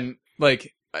 And,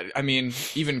 I mean,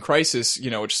 even Crysis,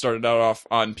 which started out off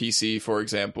on PC, for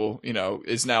example,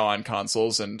 is now on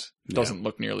consoles and doesn't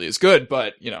look nearly as good,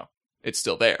 but, it's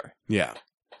still there. Yeah.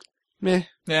 Meh.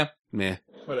 Yeah. Meh.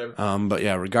 Whatever. But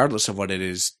yeah, regardless of what it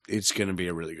is, it's going to be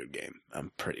a really good game.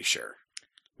 I'm pretty sure.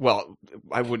 Well,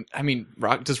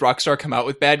 does Rockstar come out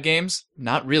with bad games?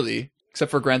 Not really,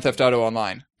 except for Grand Theft Auto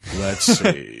Online, Let's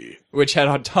see. which had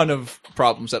a ton of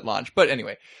problems at launch. But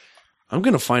anyway, I'm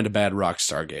going to find a bad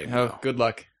Rockstar game. oh, now. good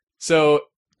luck. So,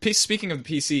 speaking of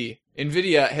the PC,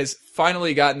 NVIDIA has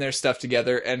finally gotten their stuff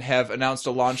together and have announced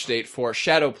a launch date for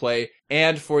Shadowplay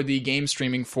and for the game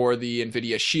streaming for the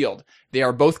NVIDIA Shield. They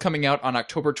are both coming out on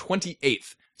October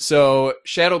 28th. So,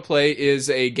 Shadowplay is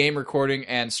a game recording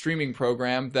and streaming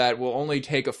program that will only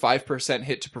take a 5%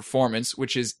 hit to performance,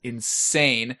 which is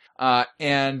insane.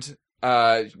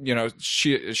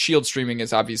 Shield streaming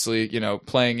is obviously,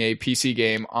 playing a PC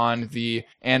game on the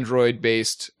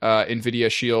Android-based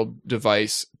NVIDIA Shield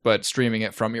device, but streaming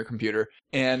it from your computer.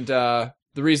 And the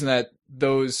reason that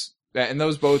those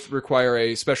both require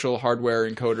a special hardware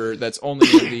encoder that's only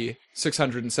in the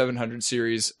 600 and 700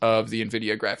 series of the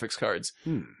NVIDIA graphics cards.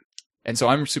 And so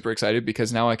I'm super excited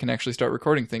because now I can actually start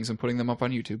recording things and putting them up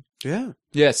on YouTube. Yeah.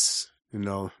 Yes.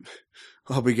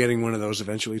 I'll be getting one of those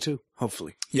eventually too,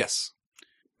 hopefully, Yes.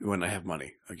 when I have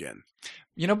money again.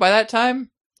 By that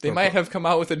time, they Okay. might have come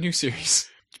out with a new series.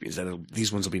 Which means that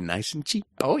these ones will be nice and cheap,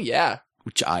 Oh, yeah.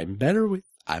 which I'm better with.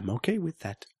 I'm okay with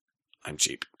that. I'm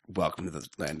cheap. Welcome to the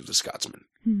land of the Scotsman.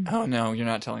 Oh, no, you're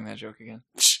not telling that joke again.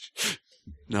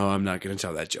 No, I'm not going to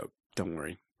tell that joke. Don't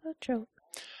worry. A joke.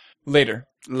 Later.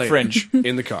 Fringe.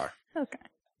 In the car. Okay.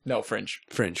 No, Fringe.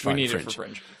 Fringe. We Fine. need Fringe. it for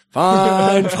Fringe.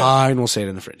 Fine. We'll say it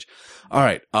in the fringe. All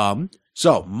right.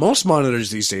 So most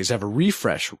monitors these days have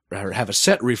a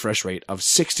set refresh rate of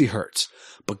 60 hertz,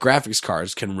 but graphics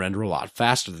cards can render a lot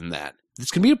faster than that.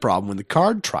 This can be a problem when the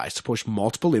card tries to push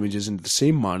multiple images into the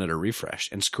same monitor refresh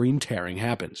and screen tearing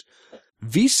happens.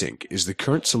 VSync is the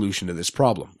current solution to this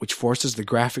problem, which forces the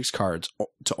graphics cards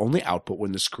to only output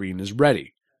when the screen is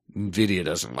ready. NVIDIA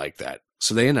doesn't like that,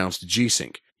 so they announced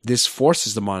G-Sync. This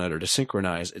forces the monitor to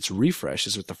synchronize its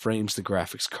refreshes with the frames the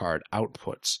graphics card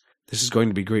outputs. This is going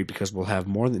to be great because we'll have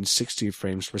more than 60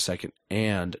 frames per second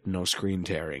and no screen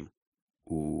tearing.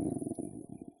 Ooh.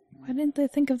 Why didn't they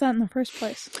think of that in the first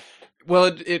place? Well,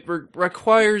 it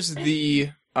requires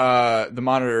the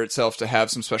monitor itself to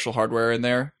have some special hardware in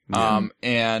there. Yeah.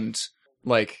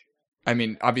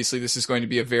 Obviously this is going to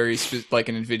be a very, an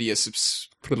NVIDIA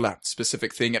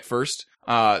specific thing at first.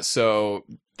 So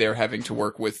they're having to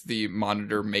work with the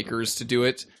monitor makers to do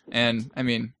it. And,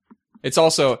 it's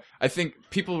also, I think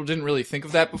people didn't really think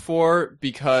of that before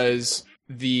because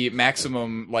the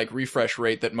maximum, refresh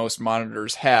rate that most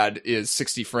monitors had is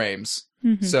 60 frames.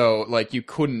 Mm-hmm. So,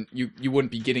 you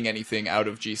wouldn't be getting anything out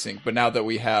of G-Sync. But now that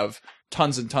we have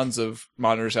tons and tons of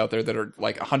monitors out there that are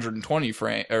 120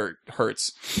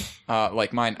 hertz,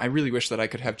 like mine, I really wish that I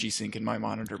could have G-Sync in my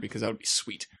monitor because that would be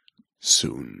sweet.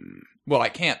 Soon. Well, I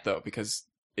can't though because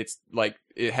it's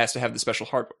it has to have the special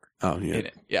hardware Oh, yeah. in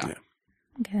it. Yeah.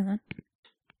 Okay, then.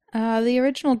 The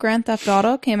original Grand Theft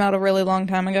Auto came out a really long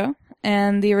time ago,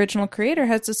 and the original creator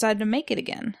has decided to make it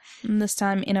again, and this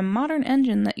time in a modern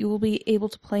engine that you will be able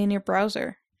to play in your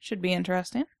browser. Should be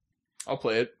interesting. I'll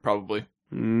play it, probably.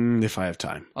 If I have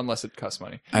time. Unless it costs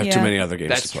money. I have Yeah. too many other games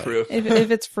That's to play. true.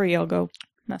 If it's free, I'll go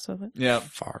mess with it. Yeah.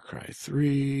 Far Cry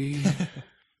 3.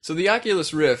 So the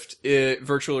Oculus Rift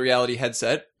virtual reality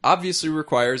headset obviously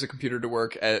requires a computer to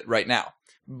work at right now.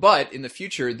 But in the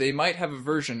future, they might have a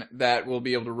version that will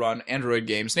be able to run Android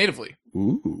games natively,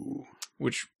 Ooh.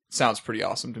 which sounds pretty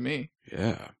awesome to me.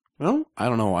 Yeah. Well, I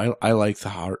don't know. I like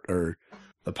the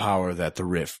power that the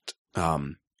Rift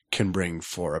can bring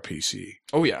for a PC.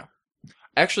 Oh, yeah.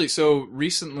 Actually, so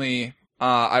recently,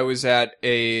 I was at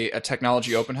a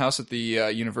technology open house at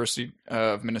the University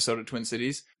of Minnesota Twin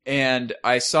Cities, and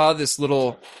I saw this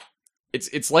little...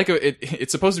 It's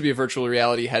supposed to be a virtual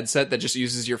reality headset that just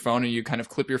uses your phone, and you kind of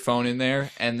clip your phone in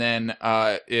there, and then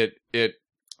it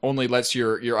only lets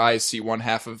your eyes see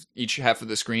each half of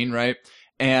the screen, right?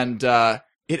 And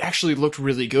it actually looked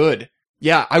really good.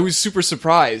 Yeah, I was super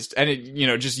surprised, and it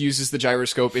just uses the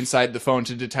gyroscope inside the phone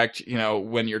to detect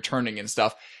when you're turning and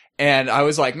stuff. And I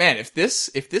was like, man, if this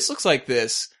looks like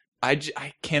this, I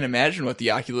can't imagine what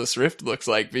the Oculus Rift looks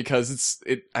like because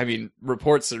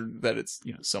reports are that it's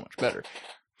so much better.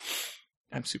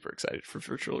 I'm super excited for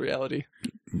virtual reality.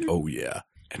 Oh, yeah.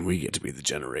 And we get to be the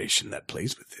generation that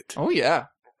plays with it. Oh yeah,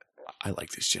 I like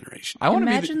this generation. I want to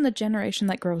be. Imagine the generation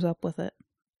that grows up with it.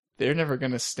 They're never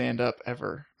gonna stand up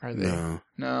ever, are they?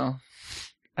 No.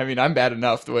 I'm bad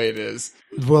enough the way it is.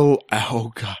 Well,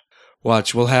 oh, God.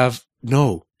 Watch,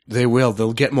 no, they will.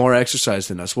 They'll get more exercise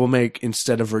than us. We'll make,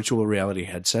 instead of virtual reality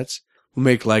headsets, we'll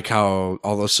make like how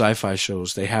all those sci-fi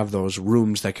shows, they have those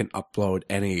rooms that can upload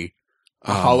any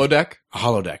A holodeck? A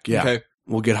holodeck, yeah. Okay.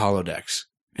 We'll get holodecks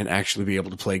and actually be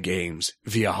able to play games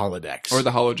via holodecks. Or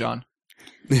the Holojohn.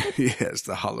 Yes,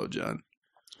 the Holojohn.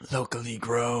 Locally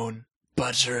grown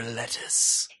butter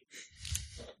lettuce.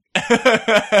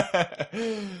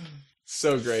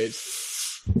 So great.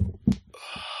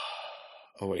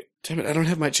 Oh, wait. Damn it, I don't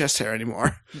have my chest hair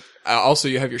anymore. Also,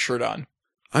 you have your shirt on.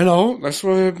 I know, that's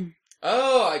what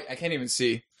Oh, I can't even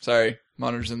see. Sorry.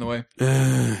 Monitor's in the way.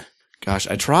 Gosh,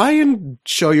 I try and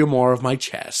show you more of my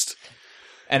chest.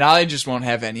 And I just won't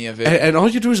have any of it. And all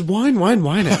you do is whine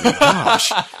at me.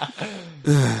 Gosh.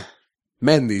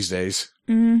 Men these days.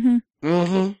 Mm-hmm.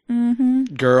 Mm-hmm. Mm-hmm.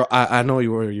 Girl, I know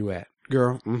where you at.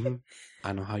 Girl, mm-hmm.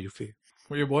 I know how you feel.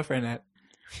 Where your boyfriend at?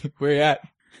 Where you at?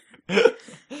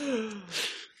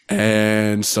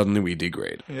 And suddenly we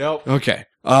degrade. Yep. Okay.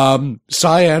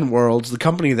 Cyan Worlds, the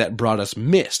company that brought us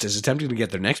Myst, is attempting to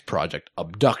get their next project,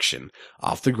 Abduction,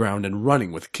 off the ground and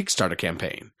running with a Kickstarter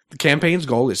campaign. The campaign's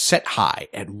goal is set high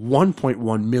at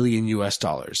 $1.1 million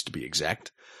to be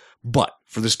exact. But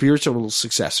for the spiritual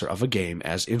successor of a game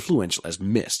as influential as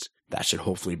Myst, that should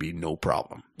hopefully be no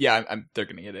problem. Yeah, they're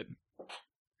gonna get it.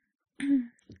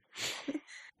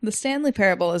 The Stanley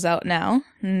Parable is out now,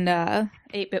 and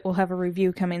 8-Bit will have a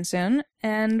review coming soon,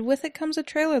 and with it comes a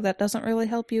trailer that doesn't really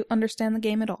help you understand the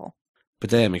game at all.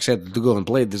 But I am excited to go and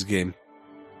play this game.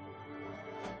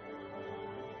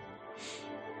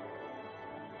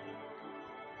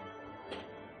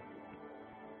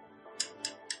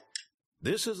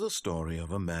 This is the story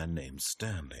of a man named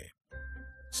Stanley.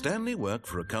 Stanley worked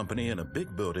for a company in a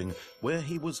big building where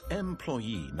he was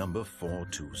employee number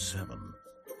 427.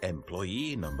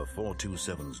 Employee number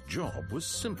 427's job was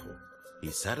simple.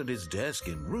 He sat at his desk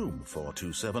in room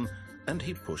 427 and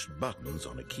he pushed buttons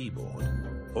on a keyboard.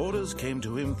 Orders came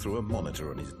to him through a monitor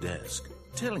on his desk,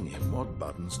 telling him what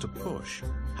buttons to push,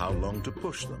 how long to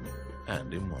push them,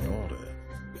 and in what order.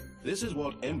 This is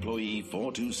what employee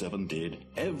 427 did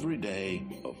every day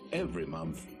of every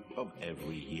month of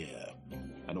every year.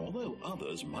 And although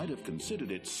others might have considered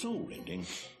it soul-rending,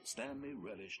 Stanley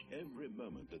relished every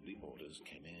moment that the orders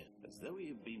came in, as though he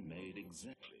had been made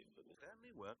exactly for the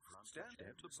Stanley worked from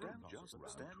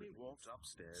Stanley walked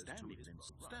upstairs. Stanley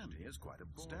is quite a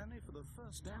boy. Stanley for the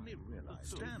first Stanley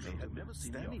realized Stanley had never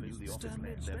seen Stanley knew the office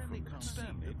man. Stanley can't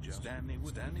Stanley just Stanley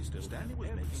was still Stanley was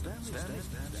making Stanley.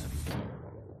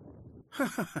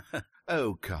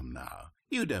 Oh, come now.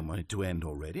 You don't want it to end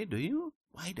already, do you?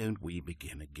 Why don't we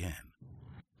begin again?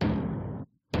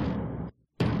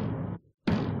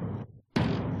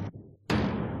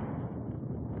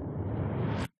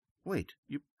 Wait,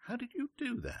 how did you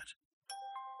do that?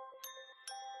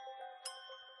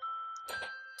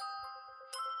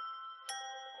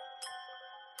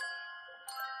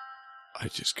 I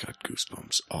just got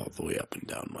goosebumps all the way up and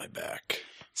down my back.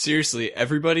 Seriously,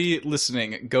 everybody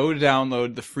listening, go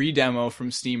download the free demo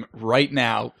from Steam right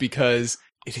now because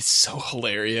it is so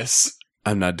hilarious.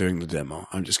 I'm not doing the demo.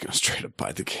 I'm just going to straight up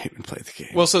buy the game and play the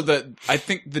game. Well, so I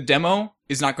think the demo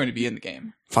is not going to be in the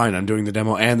game. Fine, I'm doing the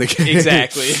demo and the game.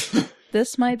 Exactly.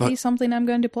 This might be something I'm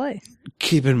going to play.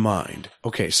 Keep in mind,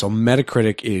 okay, so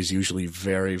Metacritic is usually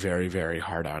very, very, very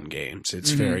hard on games.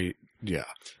 It's very, yeah.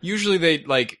 Usually they,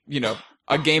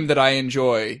 a game that I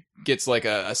enjoy gets like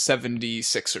a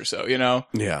 76 or so, you know?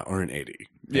 Yeah, or an 80.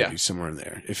 Yeah. Maybe somewhere in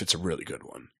there, if it's a really good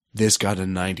one. This got a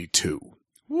 92.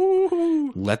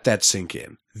 Woo-hoo. Let that sink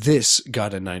in. This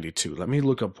got a 92. Let me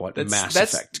look up what Mass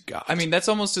Effect got. I mean, that's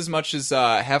almost as much as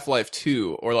Half-Life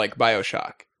 2 or like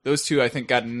BioShock. Those two, I think,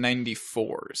 got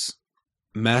 94s.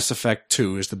 Mass Effect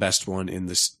 2 is the best one in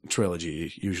this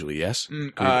trilogy, usually, yes?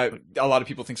 A lot of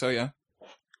people think so, yeah.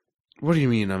 What do you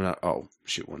mean I'm not... Oh,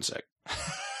 shoot, one sec.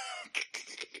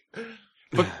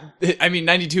 But, I mean,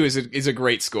 92 is a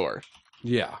great score.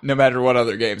 Yeah. No matter what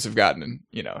other games have gotten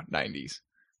in, 90s.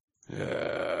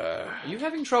 Are you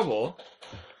having trouble?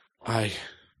 I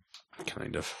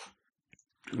kind of.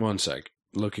 One sec.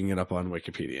 Looking it up on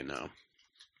Wikipedia now.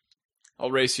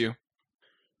 I'll race you.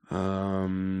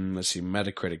 Let's see.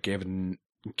 Metacritic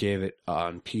gave it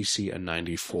on PC a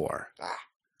 94.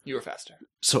 You were faster.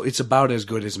 So it's about as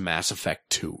good as Mass Effect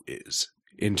 2 is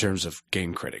in terms of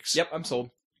game critics. Yep, I'm sold.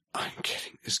 I'm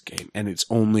getting this game, and it's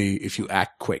only, if you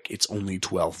act quick, it's only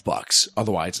 $12.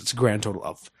 Otherwise, it's a grand total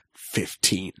of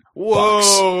 $15.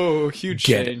 Whoa, huge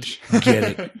Get change. it.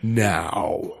 Get it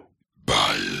now.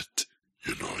 Buy it.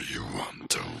 You know you want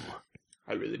to.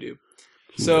 I really do.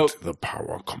 So, let the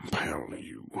power compel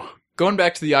you. Going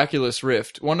back to the Oculus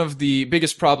Rift, one of the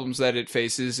biggest problems that it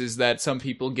faces is that some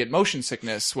people get motion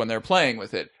sickness when they're playing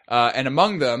with it. And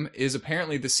among them is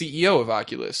apparently the CEO of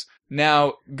Oculus.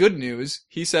 Now, good news,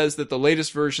 he says that the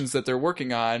latest versions that they're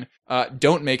working on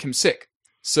don't make him sick.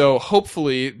 So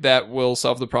hopefully that will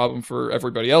solve the problem for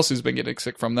everybody else who's been getting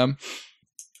sick from them.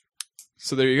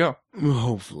 So there you go.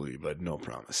 Hopefully, but no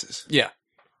promises. Yeah.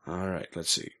 All right,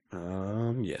 let's see.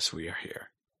 Yes, we are here.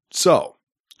 So,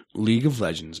 League of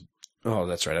Legends. Oh,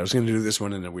 that's right. I was going to do this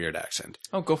one in a weird accent.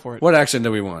 Oh, go for it. What accent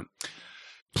do we want?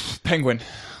 Penguin.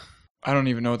 I don't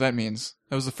even know what that means.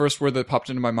 That was the first word that popped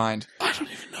into my mind. I don't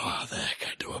even know how the heck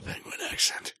I do a penguin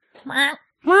accent. Well,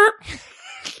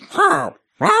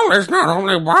 it's not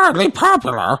only widely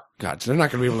popular. God, they're not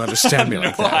going to be able to understand me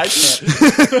like No, that.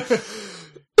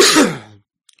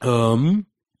 I can't.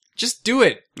 Just do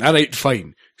it. Alright,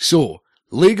 fine. So,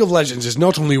 League of Legends is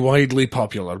not only widely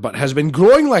popular, but has been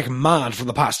growing like mad for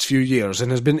the past few years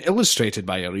and has been illustrated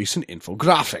by a recent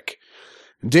infographic.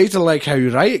 Data like how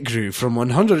Riot grew from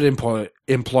 100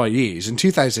 employees in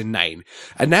 2009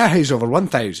 and now has over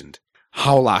 1,000.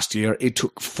 How last year it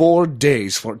took 4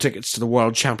 days for tickets to the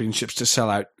World Championships to sell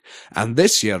out, and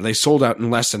this year they sold out in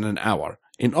less than an hour.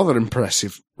 In other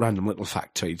impressive random little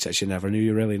factoids that you never knew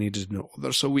you really needed to know.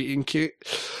 They're so wee and cute.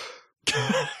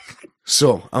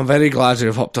 So, I'm very glad to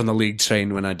have hopped on the League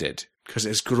train when I did, because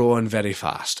it's growing very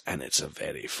fast, and it's a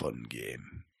very fun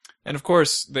game. And of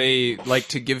course, they like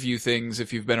to give you things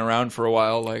if you've been around for a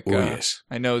while. Like, Oh, yes.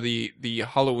 I know the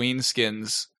Halloween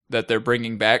skins that they're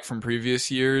bringing back from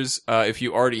previous years. If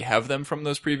you already have them from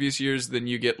those previous years, then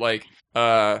you get like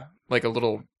a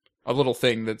little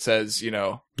thing that says, you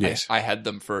know, Yes. I had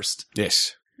them first.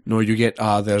 Yes. No, you get,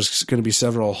 there's going to be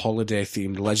several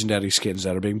holiday-themed legendary skins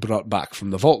that are being brought back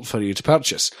from the vault for you to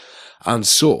purchase. And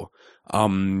so,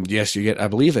 yes, you get, I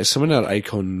believe, a Summoner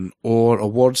Icon or a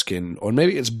Ward skin, or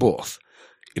maybe it's both,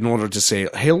 in order to say,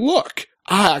 hey, look,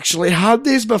 I actually had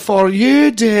these before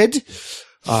you did.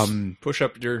 Push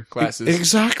up your glasses.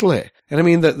 Exactly. And I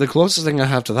mean, the closest thing I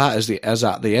have to that is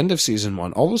at the end of Season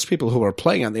 1, all those people who were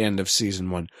playing at the end of Season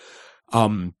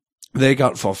 1, they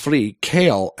got for free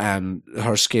Kale and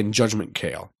her skin Judgment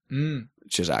Kale,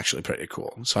 which is actually pretty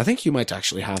cool. So I think you might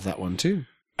actually have that one too.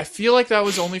 I feel like that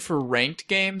was only for ranked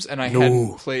games, and I No.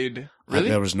 hadn't played... Really?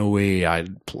 There was no way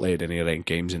I'd played any ranked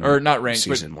games in Or not ranked,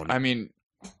 Season but 1. I mean,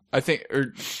 I think...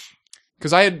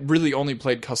 Because I had really only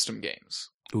played custom games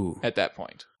Ooh. at that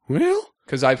point. Well,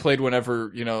 Because I played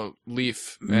whenever, you know,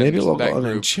 Leaf and maybe log that on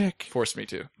and group check. forced me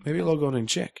to. Maybe log on and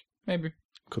check. Maybe.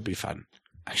 Could be fun.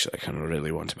 Actually, I kind of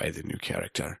really want to buy the new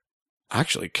character.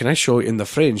 Actually, can I show you, in the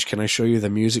fringe, can I show you the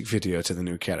music video to the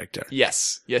new character?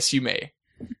 Yes. Yes, you may.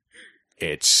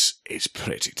 It's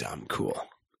pretty damn cool.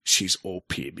 She's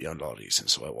OP beyond all reason,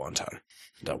 so I want her.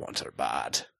 And I want her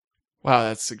bad. Wow,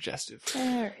 that's suggestive.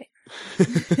 All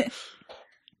right.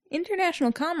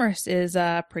 International commerce is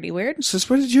pretty weird. Since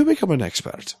when did you become an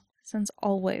expert? Since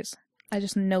always. I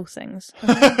just know things.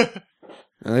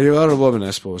 You are a woman,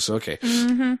 I suppose. Okay.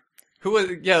 Mm-hmm. Who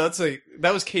was? Yeah,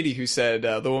 that was Katie who said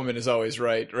the woman is always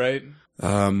right. Right?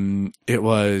 It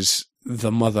was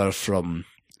the mother from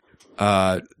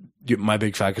My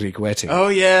Big Fat Greek Wedding. Oh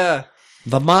yeah.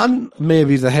 The man may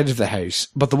be the head of the house,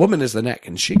 but the woman is the neck,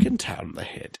 and she can turn the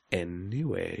head any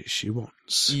way she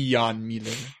wants. Jan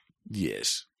Miller.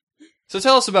 Yes. So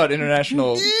tell us about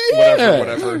international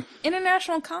whatever.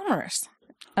 International commerce.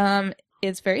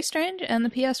 It's very strange, and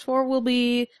the PS4 will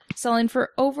be selling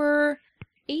for over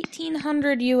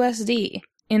 1,800 USD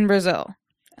in Brazil,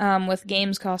 with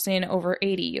games costing over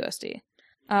 80 USD.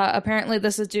 Apparently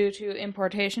this is due to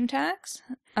importation tax,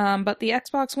 but the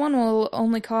Xbox One will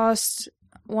only cost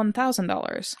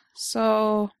 $1,000.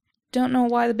 So, don't know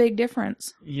why the big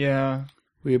difference. Yeah.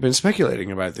 We've been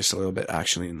speculating about this a little bit,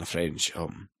 actually, in the fringe.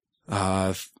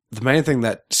 The main thing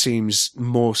that seems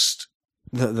most...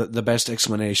 The best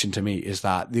explanation to me is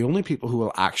that the only people who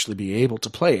will actually be able to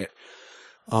play it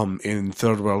in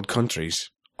third world countries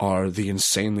are the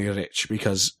insanely rich,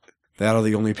 because they are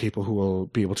the only people who will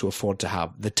be able to afford to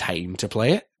have the time to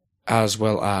play it, as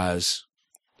well as...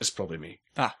 It's probably me.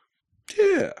 Ah.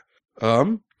 Yeah.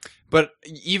 But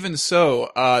even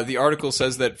so, the article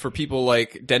says that for people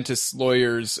like dentists,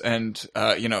 lawyers, and,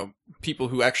 people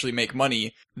who actually make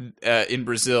money in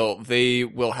Brazil, they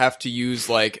will have to use,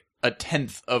 like,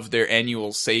 1/10 of their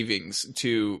annual savings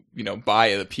to,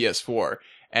 buy the PS4.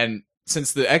 And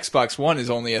since the Xbox One is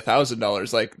only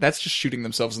 $1,000, like, that's just shooting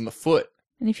themselves in the foot.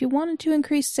 And if you wanted to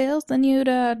increase sales, then you'd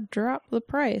drop the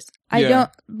price. Yeah.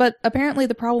 But apparently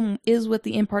the problem is with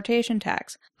the importation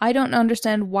tax. I don't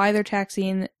understand why they're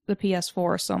taxing the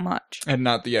PS4 so much. And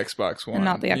not the Xbox One. And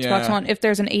not the Xbox One, if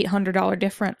there's an $800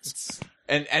 difference.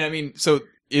 And I mean, so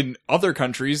in other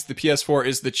countries, the PS4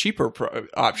 is the cheaper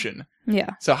option.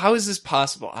 Yeah. So how is this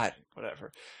possible?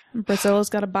 Whatever. Brazil's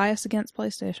got a bias against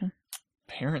PlayStation.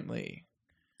 Apparently.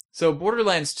 So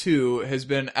Borderlands 2 has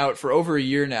been out for over a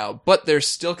year now, but they're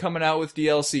still coming out with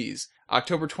DLCs.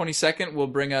 October 22nd will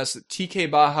bring us TK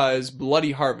Baha's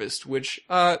Bloody Harvest, which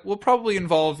will probably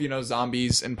involve,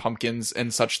 zombies and pumpkins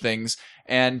and such things.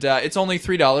 And it's only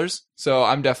 $3, so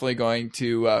I'm definitely going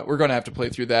to, we're going to have to play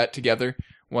through that together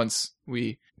once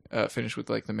we finish with,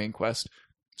 the main quest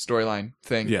storyline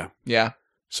thing. Yeah. Yeah.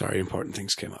 Sorry, important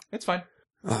things came up. It's fine.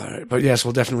 All right. But yes,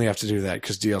 we'll definitely have to do that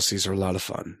because DLCs are a lot of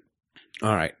fun.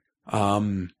 All right.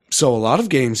 So a lot of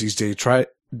games these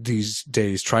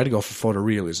days try to go for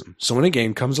photorealism. So when a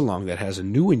game comes along that has a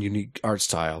new and unique art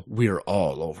style, we're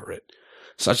all over it.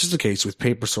 Such is the case with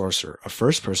Paper Sorcerer, a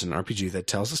first-person RPG that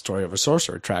tells the story of a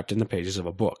sorcerer trapped in the pages of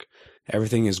a book.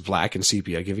 Everything is black and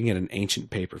sepia, giving it an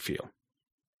ancient paper feel.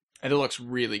 And it looks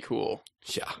really cool.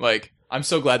 Yeah. I'm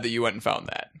so glad that you went and found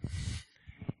that.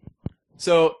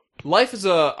 So, life is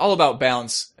all about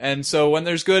balance, and so when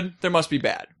there's good, there must be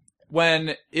bad.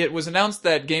 When it was announced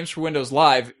that Games for Windows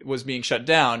Live was being shut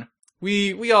down,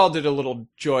 we all did a little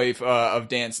joy of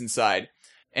dance inside.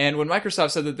 And when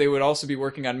Microsoft said that they would also be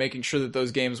working on making sure that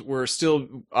those games were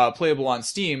still playable on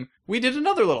Steam, we did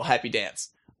another little happy dance.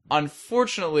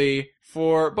 Unfortunately,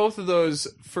 for both of those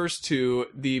first two,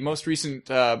 the most recent,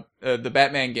 the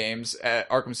Batman games at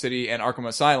Arkham City and Arkham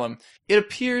Asylum, it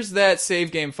appears that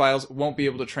save game files won't be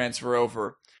able to transfer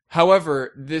over.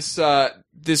 However, this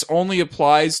only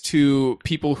applies to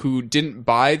people who didn't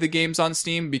buy the games on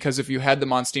Steam, because if you had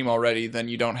them on Steam already, then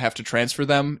you don't have to transfer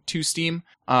them to Steam.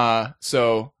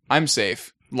 So I'm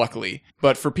safe, luckily.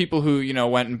 But for people who,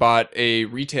 went and bought a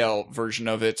retail version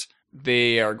of it,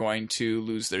 they are going to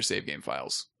lose their save game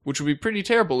files, which would be pretty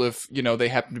terrible if, they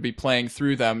happen to be playing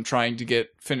through them, trying to get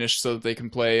finished so that they can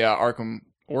play Arkham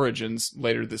Origins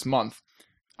later this month.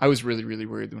 I was really, really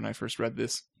worried when I first read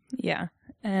this. Yeah.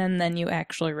 And then you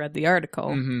actually read the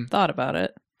article, thought about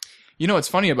it. What's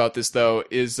funny about this, though,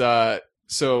 is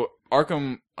so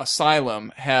Arkham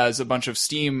Asylum has a bunch of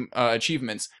Steam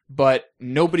achievements, but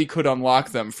nobody could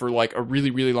unlock them for a really,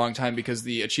 really long time because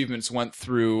the achievements went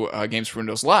through Games for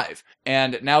Windows Live.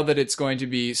 And now that it's going to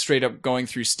be straight up going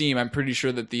through Steam, I'm pretty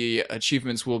sure that the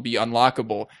achievements will be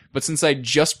unlockable. But since I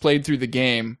just played through the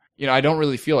game, I don't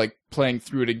really feel like playing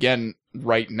through it again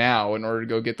right now in order to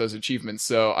go get those achievements.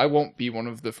 So I won't be one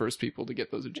of the first people to get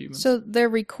those achievements. So they're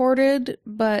recorded,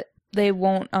 but they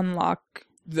won't unlock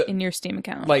in your Steam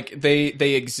account. They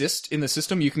exist in the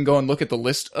system. You can go and look at the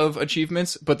list of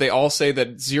achievements, but they all say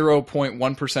that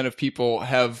 0.1% of people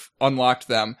have unlocked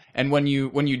them. And when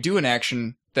you do an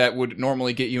action that would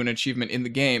normally get you an achievement in the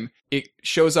game, it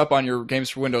shows up on your Games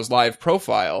for Windows Live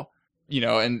profile,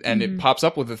 and it pops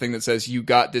up with a thing that says you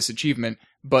got this achievement,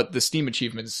 but the Steam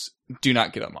achievements do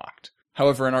not get unlocked.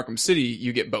 However, in Arkham City,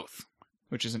 you get both,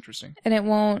 which is interesting. And it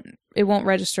won't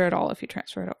register at all if you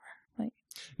transfer it over.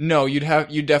 No,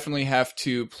 you'd definitely have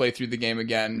to play through the game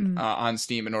again on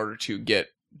Steam in order to get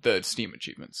the Steam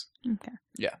achievements. Okay.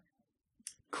 Yeah.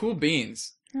 Cool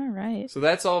beans. All right. So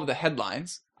that's all of the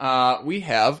headlines. We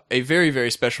have a very,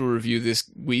 very special review this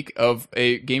week of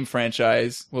a game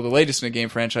franchise, the latest in a game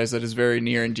franchise that is very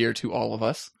near and dear to all of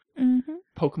us. Mm-hmm.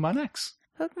 Pokemon X.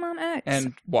 Pokemon X.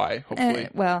 And why, hopefully.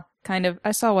 Kind of.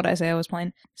 I saw what Isaiah was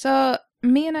playing. So,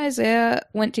 me and Isaiah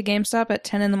went to GameStop at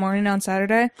 10 in the morning on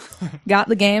Saturday, got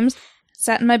the games,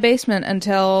 sat in my basement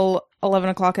until 11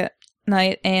 o'clock at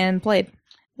night, and played.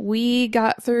 We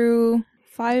got through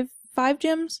five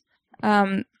gyms.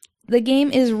 The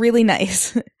game is really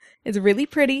nice. It's really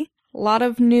pretty. A lot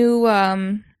of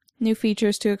new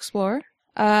features to explore.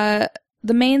 The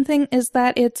main thing is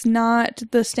that it's not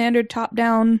the standard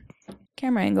top-down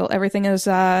camera angle. Everything is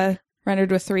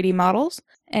rendered with 3D models,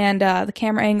 and the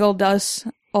camera angle does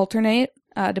alternate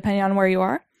depending on where you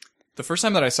are. The first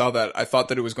time that I saw that, I thought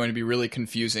that it was going to be really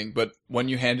confusing, but when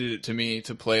you handed it to me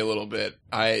to play a little bit,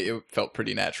 it felt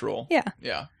pretty natural. Yeah.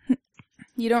 Yeah.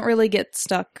 You don't really get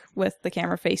stuck with the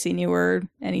camera facing you or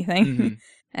anything. Mm-hmm.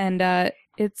 And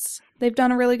they've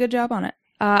done a really good job on it.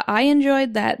 I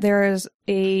enjoyed that there is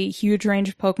a huge range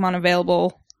of Pokemon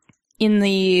available in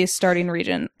the starting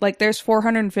region. There's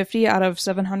 450 out of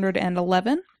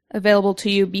 711 available to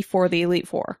you before the Elite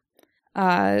Four.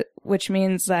 Which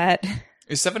means that...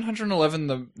 Is 711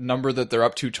 the number that they're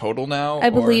up to total now? I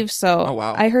believe so. Oh,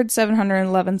 wow. I heard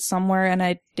 711 somewhere, and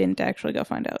I didn't actually go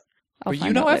find out. But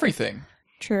you know everything.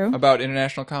 True. About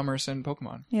international commerce and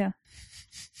Pokemon. Yeah.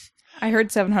 I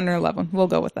heard 711. We'll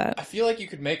go with that. I feel like you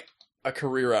could make a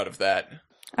career out of that.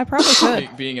 I probably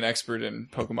could. Being an expert in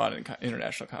Pokemon and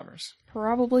international commerce.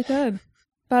 Probably could.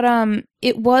 But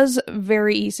it was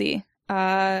very easy.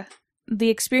 The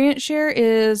experience share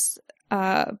is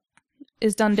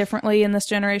is done differently in this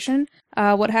generation.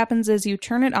 What happens is you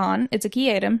turn it on. It's a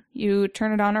key item. You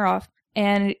turn it on or off,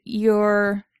 and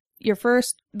the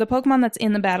Pokemon that's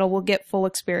in the battle will get full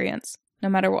experience, no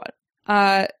matter what.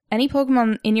 Any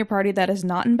Pokemon in your party that is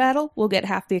not in battle will get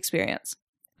half the experience.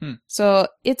 So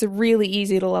it's really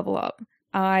easy to level up.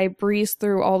 I breezed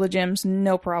through all the gyms,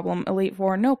 no problem. Elite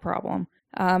Four, no problem.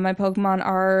 My Pokemon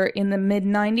are in the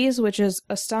mid-90s, which is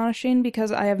astonishing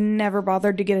because I have never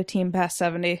bothered to get a team past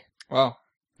 70. Wow.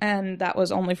 And that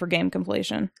was only for game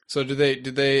completion. So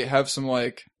did they have some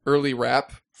like early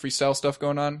rap freestyle stuff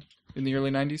going on in the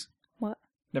early 90s? What?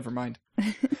 Never mind.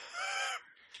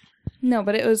 No,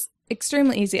 but it was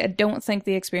extremely easy. I don't think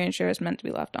the experience share is meant to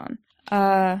be left on.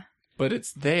 But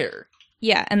it's there.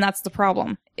 Yeah, and that's the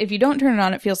problem. If you don't turn it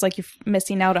on, it feels like you're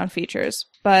missing out on features.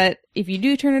 But if you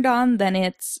do turn it on, then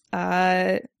it's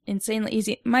insanely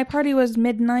easy. My party was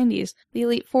mid-90s. The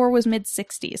Elite Four was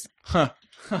mid-60s. Huh.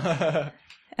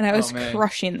 And I was man.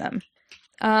 crushing them.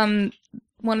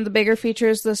 One of the bigger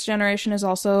features this generation is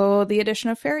also the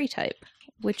addition of Fairy type,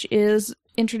 which is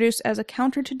introduced as a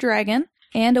counter to Dragon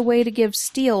and a way to give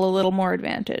Steel a little more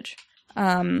advantage.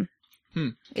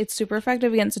 It's super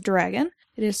effective against Dragon.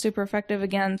 It is super effective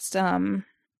against, oh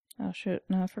shoot,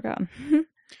 no, I've forgotten.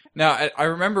 Now, I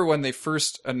remember when they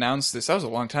first announced this, that was a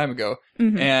long time ago,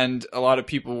 and a lot of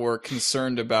people were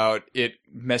concerned about it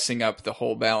messing up the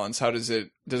whole balance. Does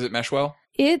it mesh well?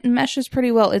 It meshes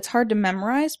pretty well. It's hard to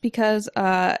memorize because,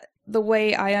 the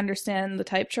way I understand the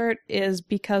type chart is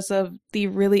because of the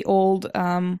really old,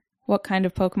 What Kind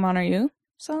of Pokemon Are You?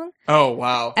 Song. Oh,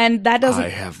 wow. And that doesn't... I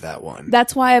have that one.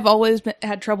 That's why I've always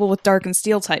had trouble with Dark and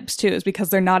Steel types, too, is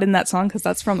because they're not in that song, because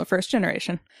that's from the first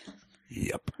generation.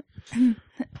 Yep.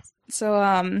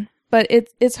 So, but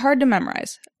it's hard to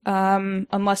memorize,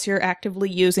 unless you're actively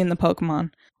using the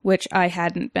Pokemon, which I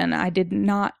hadn't been.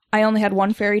 I only had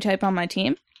one Fairy type on my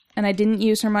team, and I didn't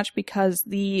use her much because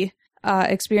the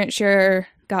experience share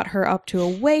got her up to a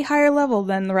way higher level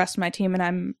than the rest of my team, and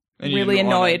I'm really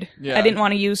annoyed. I didn't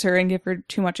want to use her and give her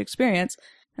too much experience,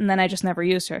 and then I just never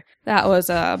used her. That was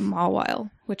Mawile,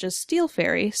 which is Steel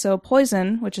Fairy, so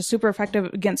Poison, which is super effective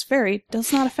against Fairy,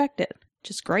 does not affect it,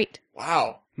 which is great.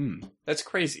 Wow. That's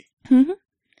crazy.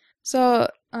 So,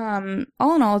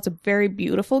 all in all, it's a very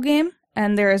beautiful game,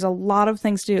 and there is a lot of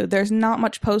things to do. There's not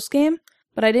much post-game,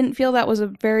 but I didn't feel that was a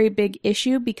very big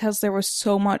issue because there was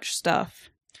so much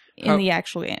stuff in the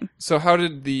actual game. So how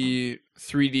did the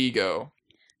 3D go?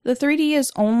 The 3D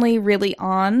is only really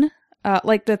on,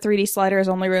 the 3D slider is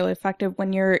only really effective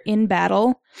when you're in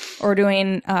battle or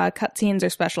doing cutscenes or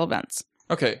special events.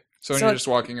 Okay, so when you're just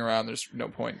walking around, there's no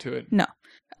point to it. No,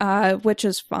 which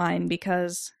is fine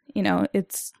because,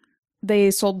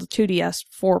 they sold the 2DS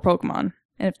for Pokemon,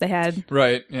 and if they had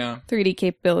 3D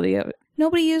capability of it.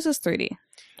 Nobody uses 3D.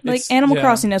 Animal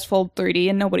Crossing has full 3D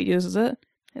and nobody uses it.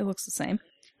 It looks the same.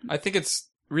 I think it's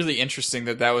really interesting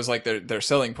that was like their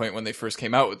selling point when they first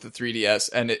came out with the 3DS,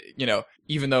 and it,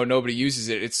 even though nobody uses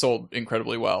it, it sold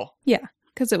incredibly well. Yeah,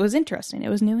 because it was interesting. It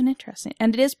was new and interesting,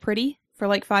 and it is pretty for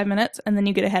like 5 minutes, and then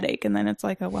you get a headache, and then it's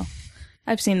like, oh well,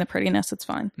 I've seen the prettiness. It's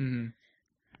fine. Mm-hmm.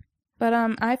 But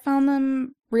I found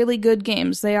them really good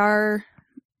games. They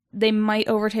might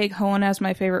overtake Hoenn as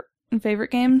my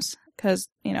favorite games because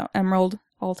Emerald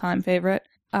all-time favorite.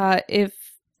 If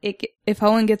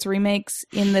Hoenn gets remakes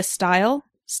in this style,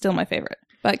 still my favorite.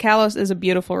 But Kalos is a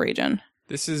beautiful region.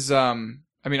 This is,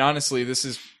 honestly, this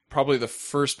is probably the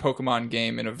first Pokemon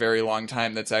game in a very long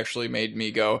time that's actually made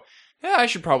me go, yeah, I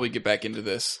should probably get back into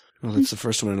this. Well, it's the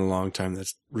first one in a long time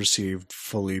that's received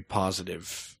fully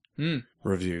positive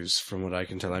reviews, from what I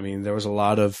can tell. I mean, there was a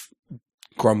lot of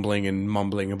grumbling and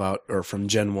mumbling from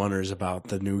Gen 1ers about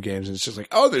the new games, and it's just like,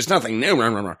 oh, there's nothing new.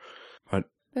 But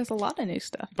there's a lot of new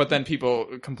stuff. But then people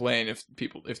complain if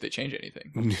they change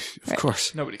anything. Of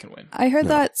course. Nobody can win. I heard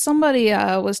that somebody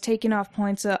was taking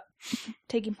points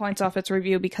off its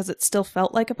review because it still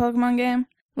felt like a Pokemon game,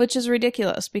 which is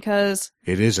ridiculous because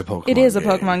it is a Pokemon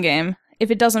Pokemon game. If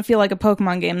it doesn't feel like a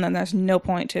Pokemon game, then there's no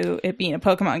point to it being a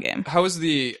Pokemon game. How is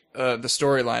the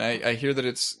storyline? I hear that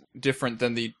it's different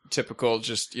than the typical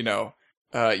just, you're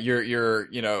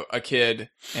a kid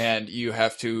and you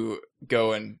have to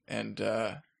go and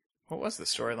what was the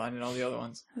storyline in all the other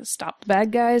ones? Stop the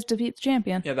bad guys, defeat the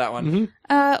champion. Yeah, that one.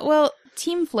 Mm-hmm. Well,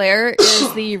 Team Flare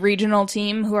is the regional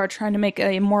team who are trying to make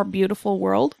a more beautiful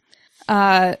world.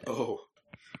 Well,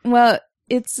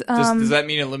 it's does that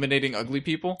mean eliminating ugly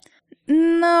people?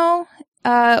 No.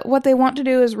 What they want to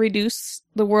do is reduce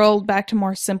the world back to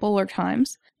more simpler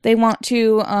times. They want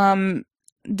to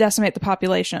decimate the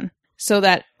population so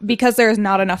that because there is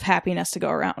not enough happiness to go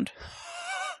around.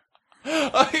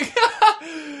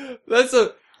 That's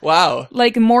a wow.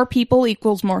 Like, more people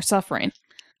equals more suffering.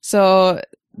 So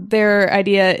their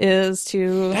idea is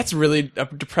to... That's really a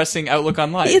depressing outlook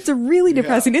on life. It's a really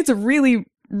depressing. It's a really,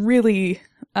 really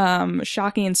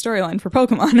shocking storyline for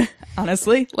Pokemon,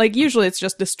 honestly. Like, usually it's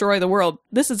just destroy the world.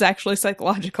 This is actually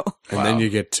psychological. And then you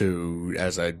get to,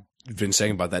 as I've been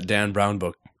saying about that Dan Brown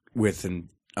book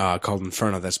called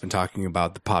Inferno, that's been talking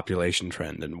about the population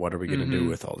trend and what are we going to do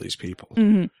with all these people.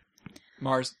 Mm-hmm.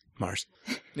 Mars.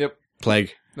 Yep.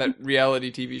 Plague. That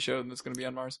reality TV show that's going to be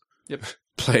on Mars. Yep.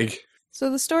 Plague. So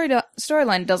the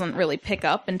storyline doesn't really pick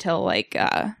up until, like,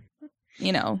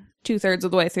 2/3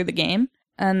 of the way through the game.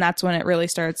 And that's when it really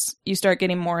starts. You start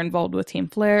getting more involved with Team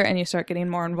Flare, and you start getting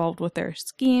more involved with their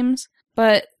schemes.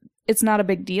 But it's not a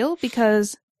big deal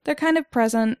because they're kind of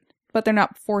present, but they're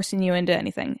not forcing you into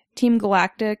anything. Team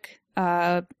Galactic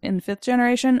in 5th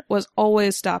generation was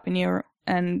always stopping you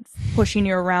and pushing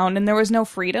you around, and there was no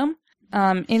freedom.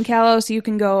 In Kalos, you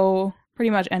can go pretty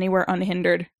much anywhere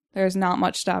unhindered. There's not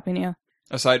much stopping you.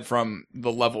 Aside from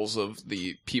the levels of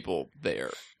the people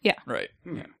there. Yeah. Right.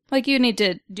 Yeah. Like, you need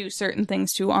to do certain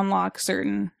things to unlock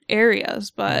certain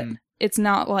areas, but it's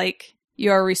not like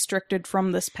you're restricted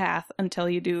from this path until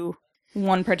you do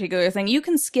one particular thing. You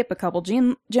can skip a couple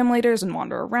gym leaders and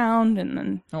wander around, and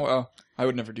then... Oh, well. I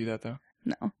would never do that, though.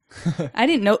 No. I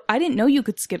didn't know you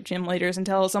could skip gym leaders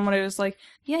until someone was like,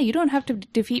 yeah, you don't have to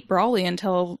defeat Brawly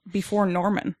until before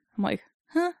Norman. I'm like,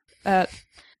 huh?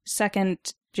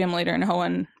 2nd gym leader in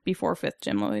Hoenn before 5th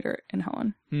gym leader in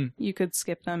Hoenn. You could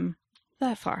skip them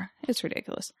that far. It's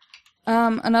ridiculous.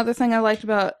 Another thing I liked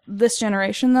about this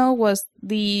generation, though, was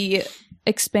the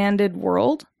expanded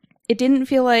world. It didn't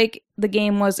feel like the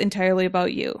game was entirely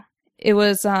about you. It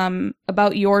was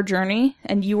about your journey,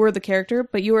 and you were the character,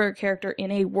 but you were a character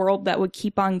in a world that would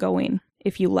keep on going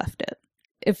if you left it.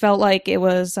 It felt like it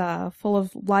was full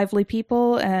of lively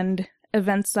people and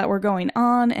events that were going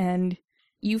on, and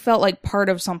you felt like part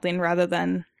of something rather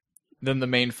than... Then the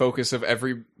main focus of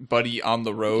everybody on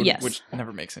the road, Yes. which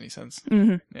never makes any sense.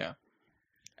 Mm-hmm. Yeah.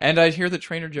 And I hear that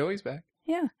Trainer Joey's back.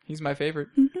 Yeah. He's my favorite.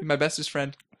 Mm-hmm. He's my bestest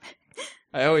friend.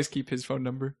 I always keep his phone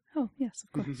number. Oh, yes,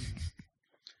 of course.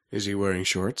 Is he wearing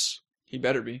shorts? He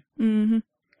better be. Mm-hmm.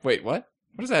 Wait, what?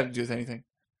 What does that have to do with anything?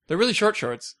 They're really short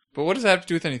shorts, but what does that have to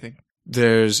do with anything?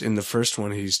 In the first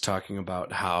one, he's talking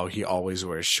about how he always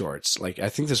wears shorts. Like, I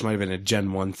think this might have been a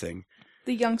Gen 1 thing.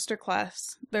 The youngster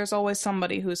class, there's always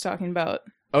somebody who's talking about...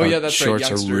 Oh, yeah, that's right. Shorts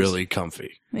Youngsters. are really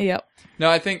comfy. Yep. No,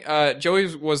 I think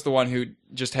Joey was the one who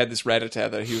just had this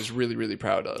Rattata that he was really, really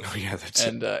proud of. Oh, yeah, that's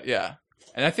And, yeah.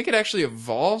 And I think it actually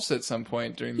evolves at some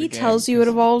point during the He game. tells you it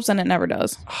evolves, and it never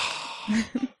does.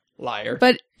 Liar.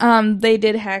 But they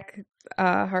did hack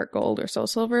Heart Gold or Soul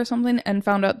Silver or something, and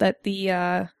found out that the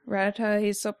Rattata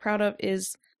he's so proud of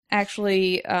is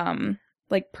actually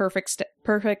like perfect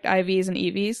IVs and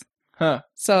EVs. Huh.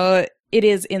 So it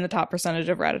is in the top percentage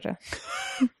of Rattata.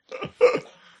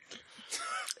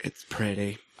 It's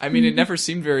pretty. I mean, it never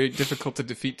seemed very difficult to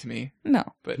defeat to me. No,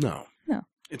 But No. No.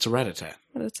 It's a Rattata.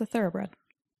 but it's a thoroughbred.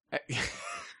 I'm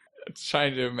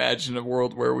trying to imagine a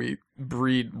world where we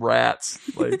breed rats.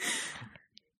 Like,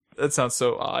 that sounds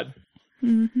so odd.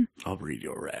 Mm-hmm. I'll breed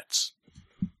your rats.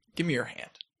 Give me your hand.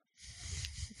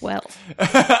 Well,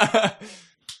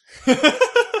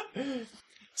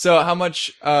 So how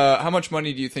much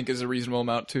money do you think is a reasonable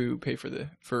amount to pay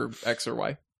for X or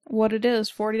Y? what it is,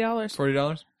 $40.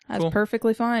 $40? That's Cool.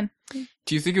 perfectly fine.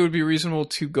 Do you think it would be reasonable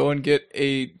to go and get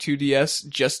a 2DS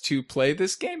just to play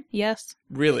this game? Yes.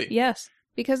 Really? Yes.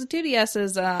 Because the 2DS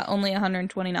is only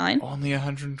 $129. Only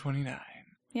 $129.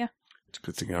 It's a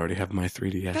good thing I already have my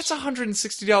 3DS. That's a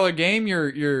 $160 game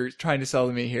you're trying to sell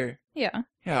to me here. Yeah.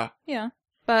 Yeah. Yeah.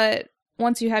 But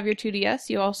once you have your 2DS,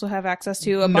 you also have access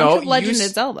to a bunch No, of Legend you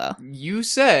of Zelda. You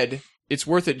said it's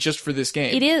worth it just for this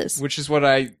game. It is. Which is what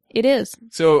It is.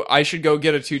 So I should go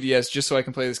get a 2DS just so I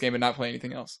can play this game and not play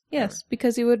anything else. Yes,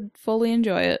 because you would fully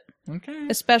enjoy it. Okay.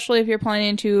 Especially if you're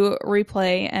planning to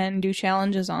replay and do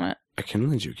challenges on it. I can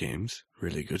only do games,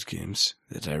 really good games,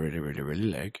 that I really, really, really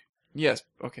like. Yes.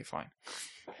 Okay, fine.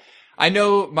 I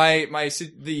know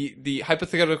the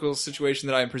hypothetical situation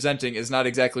that I'm presenting is not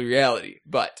exactly reality,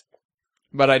 but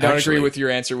I don't Actually, agree with your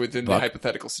answer within the Buck,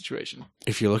 hypothetical situation.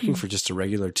 If you're looking for just a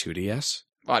regular 2DS,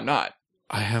 Well, I'm not.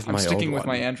 I have I'm my sticking old with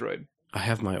one. my Android. I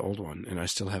have my old one, and I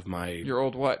still have my Your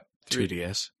old what?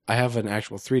 3DS. I have an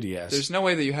actual 3DS. There's no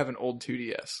way that you have an old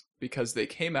 2DS because they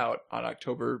came out on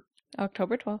October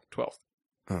October 12th. 12th.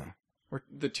 Oh. Where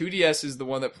the 2DS is the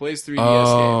one that plays 3DS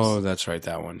Oh, games. that's right,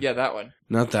 that one. Yeah, that one.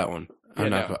 Not that one.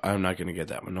 Yeah, I'm not going to get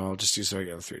that one. No, I'll just use the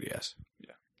regular 3DS.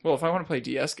 Well, if I want to play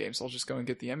DS games, I'll just go and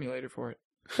get the emulator for it.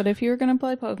 But if you were going to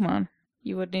play Pokemon,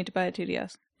 you would need to buy a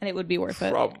 2DS. And it would be worth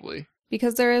it. Probably.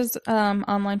 Because there is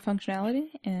online functionality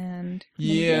and...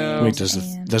 Yeah. Wait,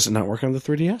 minigames does it not work on the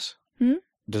 3DS? Hmm?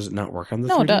 Does it not work on the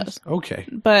 3DS? No, it does. Okay.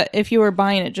 But if you were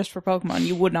buying it just for Pokemon,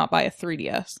 you would not buy a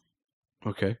 3DS.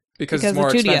 Okay. Because Because it's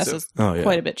more the 2DS expensive. is Oh, yeah.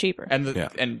 quite a bit cheaper.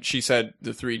 And she said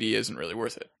the 3D isn't really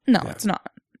worth it. No, Yeah. it's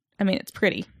not. I mean, it's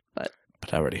pretty, but...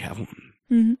 But I already have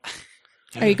one.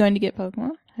 Are you going to get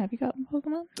Pokemon? Have you gotten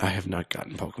Pokemon? I have not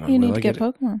gotten Pokemon. You Will need I to get it?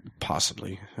 Pokemon.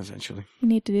 Possibly, eventually. You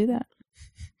need to do that.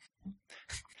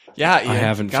 Yeah, I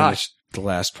haven't gosh. finished the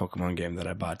last Pokemon game that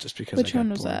I bought just because Which I got one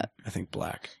was bored. that? I think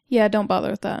Black. Yeah, don't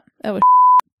bother with that. That was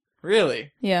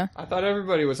Really? yeah. I thought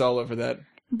everybody was all over that.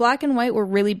 Black and White were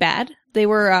really bad. They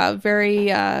were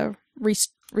very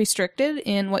restricted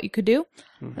in what you could do.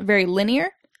 Very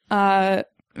linear.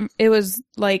 It was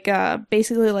like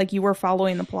basically like you were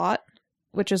following the plot,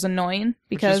 which is annoying Which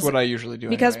because is what I usually do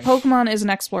because anyway. Pokemon is an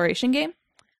exploration game.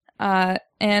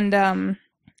 And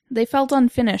they felt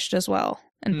unfinished as well.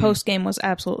 And post game was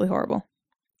absolutely horrible.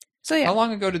 So yeah, How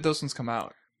long ago did those ones come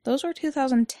out? those were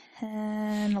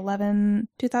 2010, 11,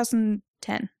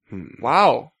 2010.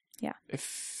 Wow. Yeah. It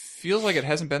feels like it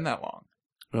hasn't been that long.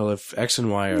 Well, if X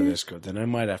and Y are this good, then I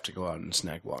might have to go out and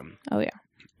snag one. Oh yeah.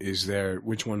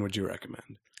 Which one would you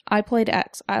recommend? I played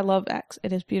X. I love X.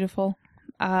 It is beautiful.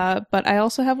 But I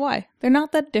also have Y. They're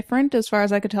not that different as far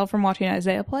as I could tell from watching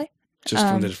Isaiah play. Just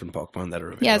from the different Pokemon that are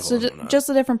available. Yeah, so and whatnot. just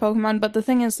a different Pokemon. But the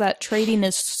thing is that trading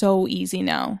is so easy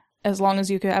now, as long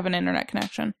as you could have an internet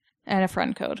connection and a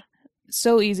friend code.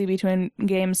 So easy between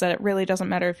games that it really doesn't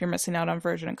matter if you're missing out on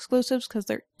version exclusives because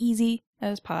they're easy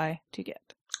as pie to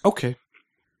get. Okay.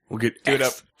 We'll get Do it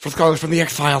X up. for the callers from the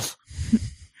X-Files.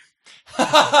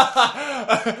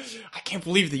 I can't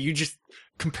believe that you just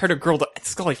compared a girl to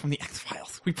Scully from the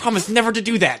X-Files. We promised never to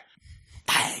do that.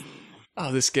 Dang.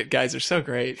 Oh, the skit guys are so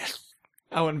great.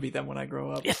 I want to be them when I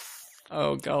grow up. Yes.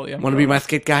 Oh, golly. Want to be my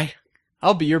skate guy?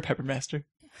 I'll be your pepper master.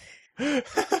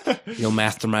 You'll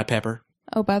master my pepper.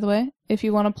 Oh, by the way, if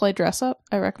you want to play dress up,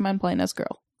 I recommend playing as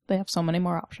girl. They have so many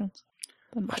more options.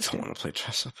 Than I boys don't do. want to play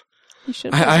dress up. You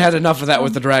should. I had enough of that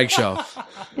with the drag show.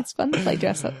 It's fun to play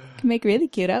dress up. You can make really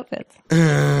cute outfits.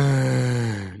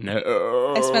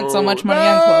 No. I spent so much money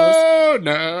on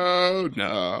clothes.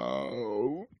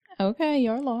 No. Okay,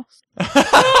 you're lost.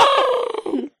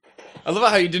 I love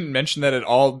how you didn't mention that at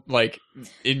all, like,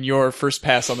 in your first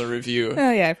pass on the review.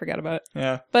 Oh yeah, I forgot about it.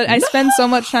 Yeah. But I spend so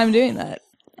much time doing that.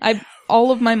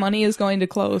 All of my money is going to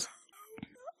clothes.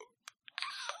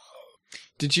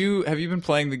 Have you been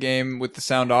playing the game with the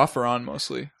sound off or on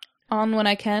mostly? On when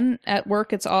I can. At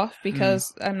work, it's off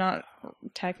because I'm not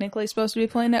technically supposed to be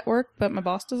playing at work, but my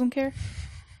boss doesn't care.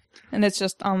 And it's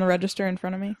just on the register in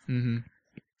front of me. Mm-hmm.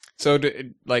 So,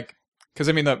 because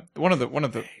I mean, one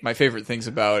of my favorite things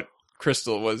about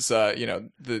Crystal was,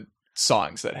 the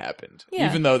songs that happened. Yeah.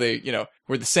 Even though they,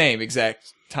 were the same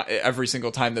exact every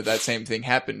single time that same thing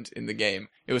happened in the game,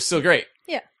 it was still great.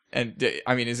 Yeah. And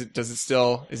I mean, is it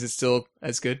still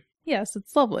as good? Yes,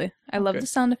 it's lovely. I love Okay. the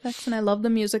sound effects and I love the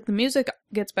music. The music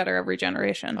gets better every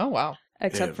generation. Oh wow.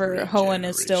 Except for Every Hoenn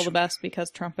is still the generation. best because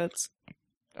trumpets.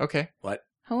 Okay. What?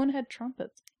 Hoenn had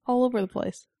trumpets all over the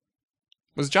place.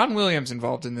 Was John Williams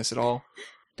involved in this at all?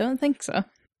 Don't think so,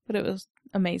 but it was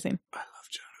amazing. I love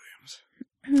John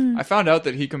Williams. I found out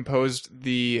that he composed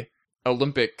the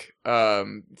Olympic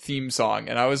theme song,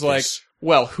 and I was like, Yes.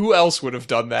 well, who else would have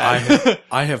done that?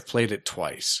 I have played it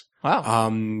twice.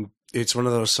 Wow. It's one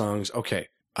of those songs. Okay.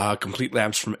 Complete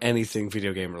lapse from anything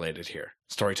video game related here.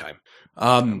 Story time.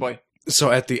 Oh, boy.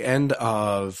 So at the end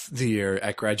of the year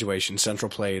at graduation, Central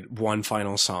played one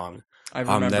final song I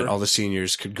remember. that all the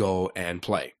seniors could go and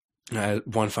play.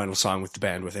 One final song with the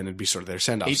band within. It'd be sort of their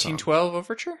send-off song. 1812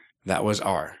 Overture? That was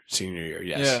our senior year,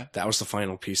 yes. Yeah. That was the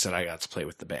final piece that I got to play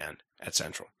with the band at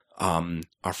Central.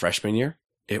 Our freshman year,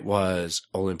 it was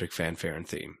Olympic Fanfare and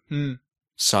Theme. Hmm.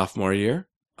 Sophomore year,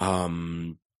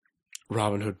 Robin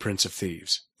Hood Prince of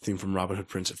Thieves. Theme from Robin Hood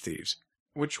Prince of Thieves.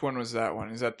 Which one was that one?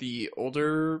 Is that the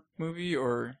older movie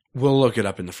or? We'll look it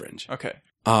up in the fringe. Okay.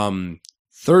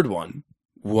 Third one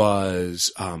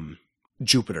was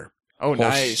Jupiter. Oh, Horse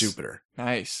nice. Jupiter.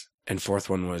 Nice. And fourth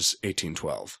one was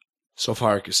 1812. So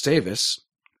far, Gustavus,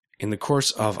 in the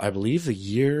course of, I believe, in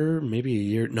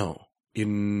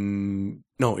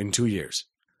 2 years,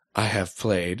 I have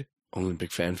played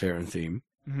Olympic Fanfare and Theme,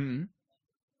 Hmm.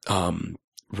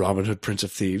 Robin Hood Prince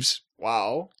of Thieves,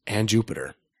 Wow. and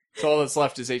Jupiter. So all that's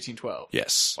left is 1812.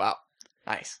 Yes. Wow.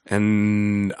 Nice.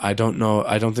 And I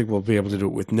don't think we'll be able to do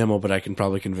it with Nemo, but I can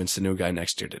probably convince the new guy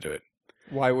next year to do it.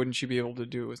 Why wouldn't you be able to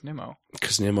do it with Nimmo?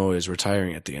 Because Nimmo is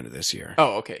retiring at the end of this year.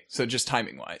 Oh, okay. So just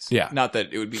timing-wise. Yeah. Not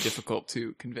that it would be difficult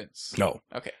to convince. No.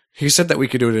 Okay. He said that we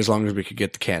could do it as long as we could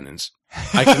get the cannons.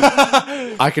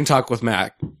 I can talk with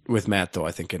Matt though,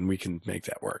 I think, and we can make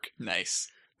that work. Nice.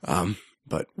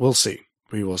 But we'll see.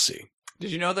 We will see.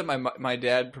 Did you know that my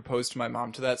dad proposed to my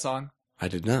mom to that song? I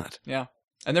did not. Yeah.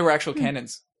 And there were actual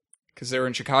cannons. Because they were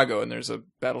in Chicago, and there's a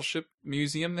battleship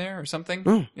museum there or something.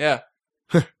 Oh. Yeah.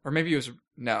 Or maybe it was...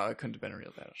 No, it couldn't have been a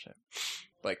real battleship.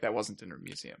 Like, that wasn't in a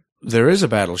museum. There is a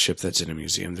battleship that's in a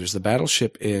museum. There's the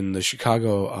battleship in the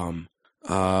Chicago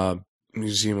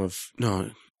Museum of...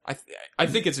 No. I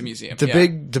think it's a museum.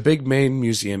 The big main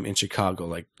museum in Chicago,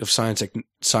 like, of science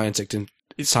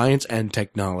and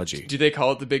technology. Do they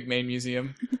call it the Big Main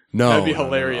Museum? No. That'd be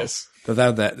hilarious. No.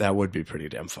 That would be pretty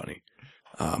damn funny.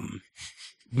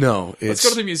 No, Let's go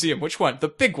to the museum. Which one? The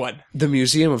big one. The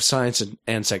Museum of Science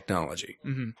and Technology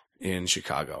Mm-hmm. in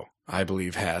Chicago, I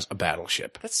believe, has a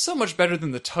battleship. That's so much better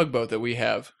than the tugboat that we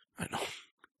have. I know.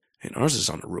 And ours is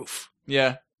on a roof.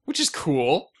 Yeah. Which is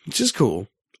cool. Which is cool.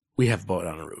 We have a boat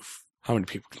on a roof. How many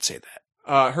people can say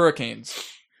that? Hurricanes.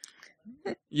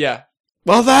 Yeah.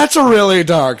 Well, that's a really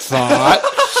dark thought.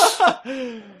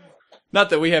 Not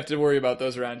that we have to worry about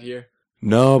those around here.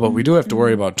 No, but we do have to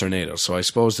worry about tornadoes, so I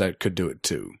suppose that could do it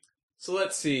too. So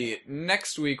let's see.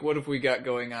 Next week, what have we got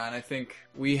going on? I think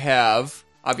we have,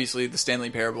 obviously, the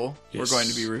Stanley Parable. Yes. We're going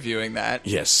to be reviewing that.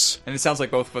 Yes, And it sounds like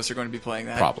both of us are going to be playing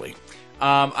that. probably.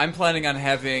 I'm planning on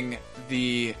having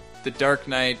the Dark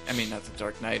Knight, not the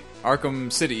Dark Knight,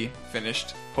 Arkham City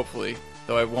finished, hopefully.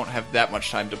 Though I won't have that much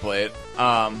time to play it.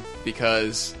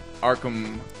 Because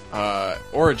Arkham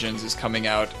Origins is coming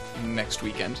out next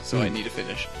weekend, so I need to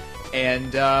finish.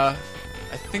 And I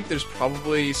think there's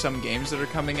probably some games that are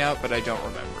coming out, but I don't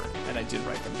remember. And I did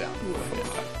write them down.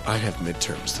 I have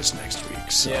midterms this next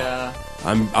week, so Yeah.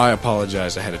 I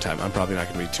apologize ahead of time. I'm probably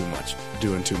not going to be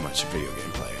doing too much video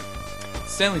game playing.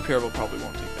 Stanley Parable probably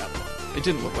won't take that long. It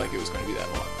didn't look like it was going to be that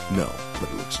long. No, but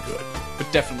it looks good. But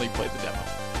definitely play the demo.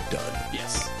 Done.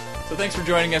 Yes. So thanks for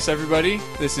joining us, everybody.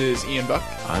 This is Ian Buck,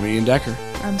 I'm Ian Decker.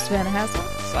 I'm Savannah Hassel.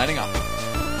 signing off.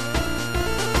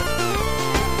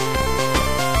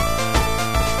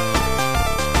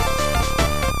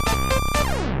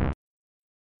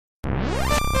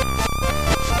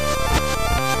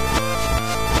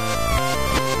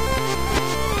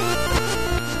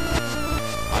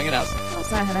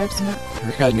 Sign out.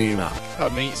 Rikadnima.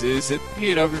 Meets is it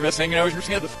here over wrestling and over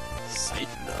together. Sight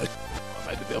nut.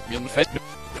 By the belt beyond the fest.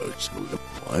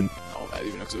 One. All that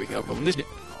even so we can help on this. All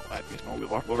that is more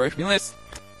with our right list.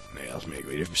 Nails make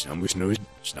way if some wish knows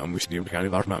some wish near kind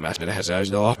of our master that has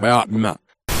eyes off my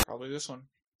Probably this one.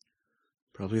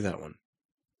 Probably that one.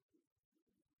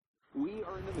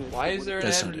 Why is there an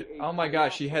That's ad? not it. Oh my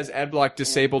gosh, he has ad block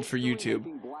disabled for YouTube.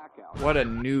 What a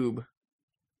noob.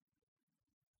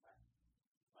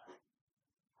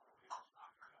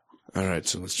 All right,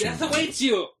 so let's change. Death awaits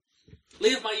you!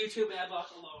 Leave my YouTube ad block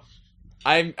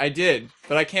alone. I did,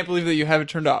 but I can't believe that you have it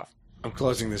turned off. I'm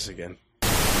closing this again.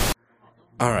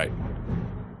 All right.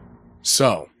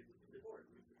 So,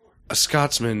 a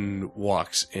Scotsman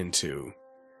walks into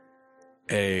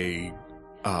a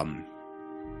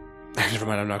never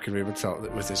mind. I'm not going to be able to tell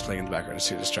with this playing in the background. It's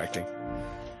too distracting.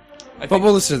 I But think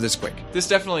we'll listen to this quick. this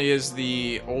definitely is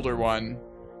the older one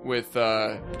with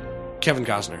Kevin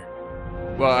Costner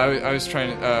well, I was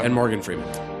trying to and Morgan Freeman.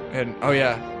 and oh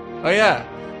yeah,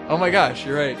 oh my gosh,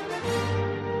 you're right.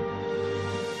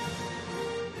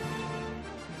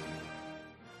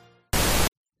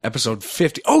 Episode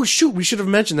 50. Oh shoot, we should have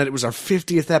mentioned that it was our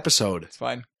 50th episode. It's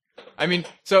fine. I mean,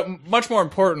 so much more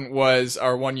important was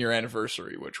our 1 year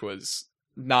anniversary, which was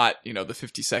not, the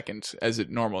 52nd as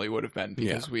it normally would have been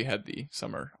because we had the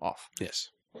summer off. Yes.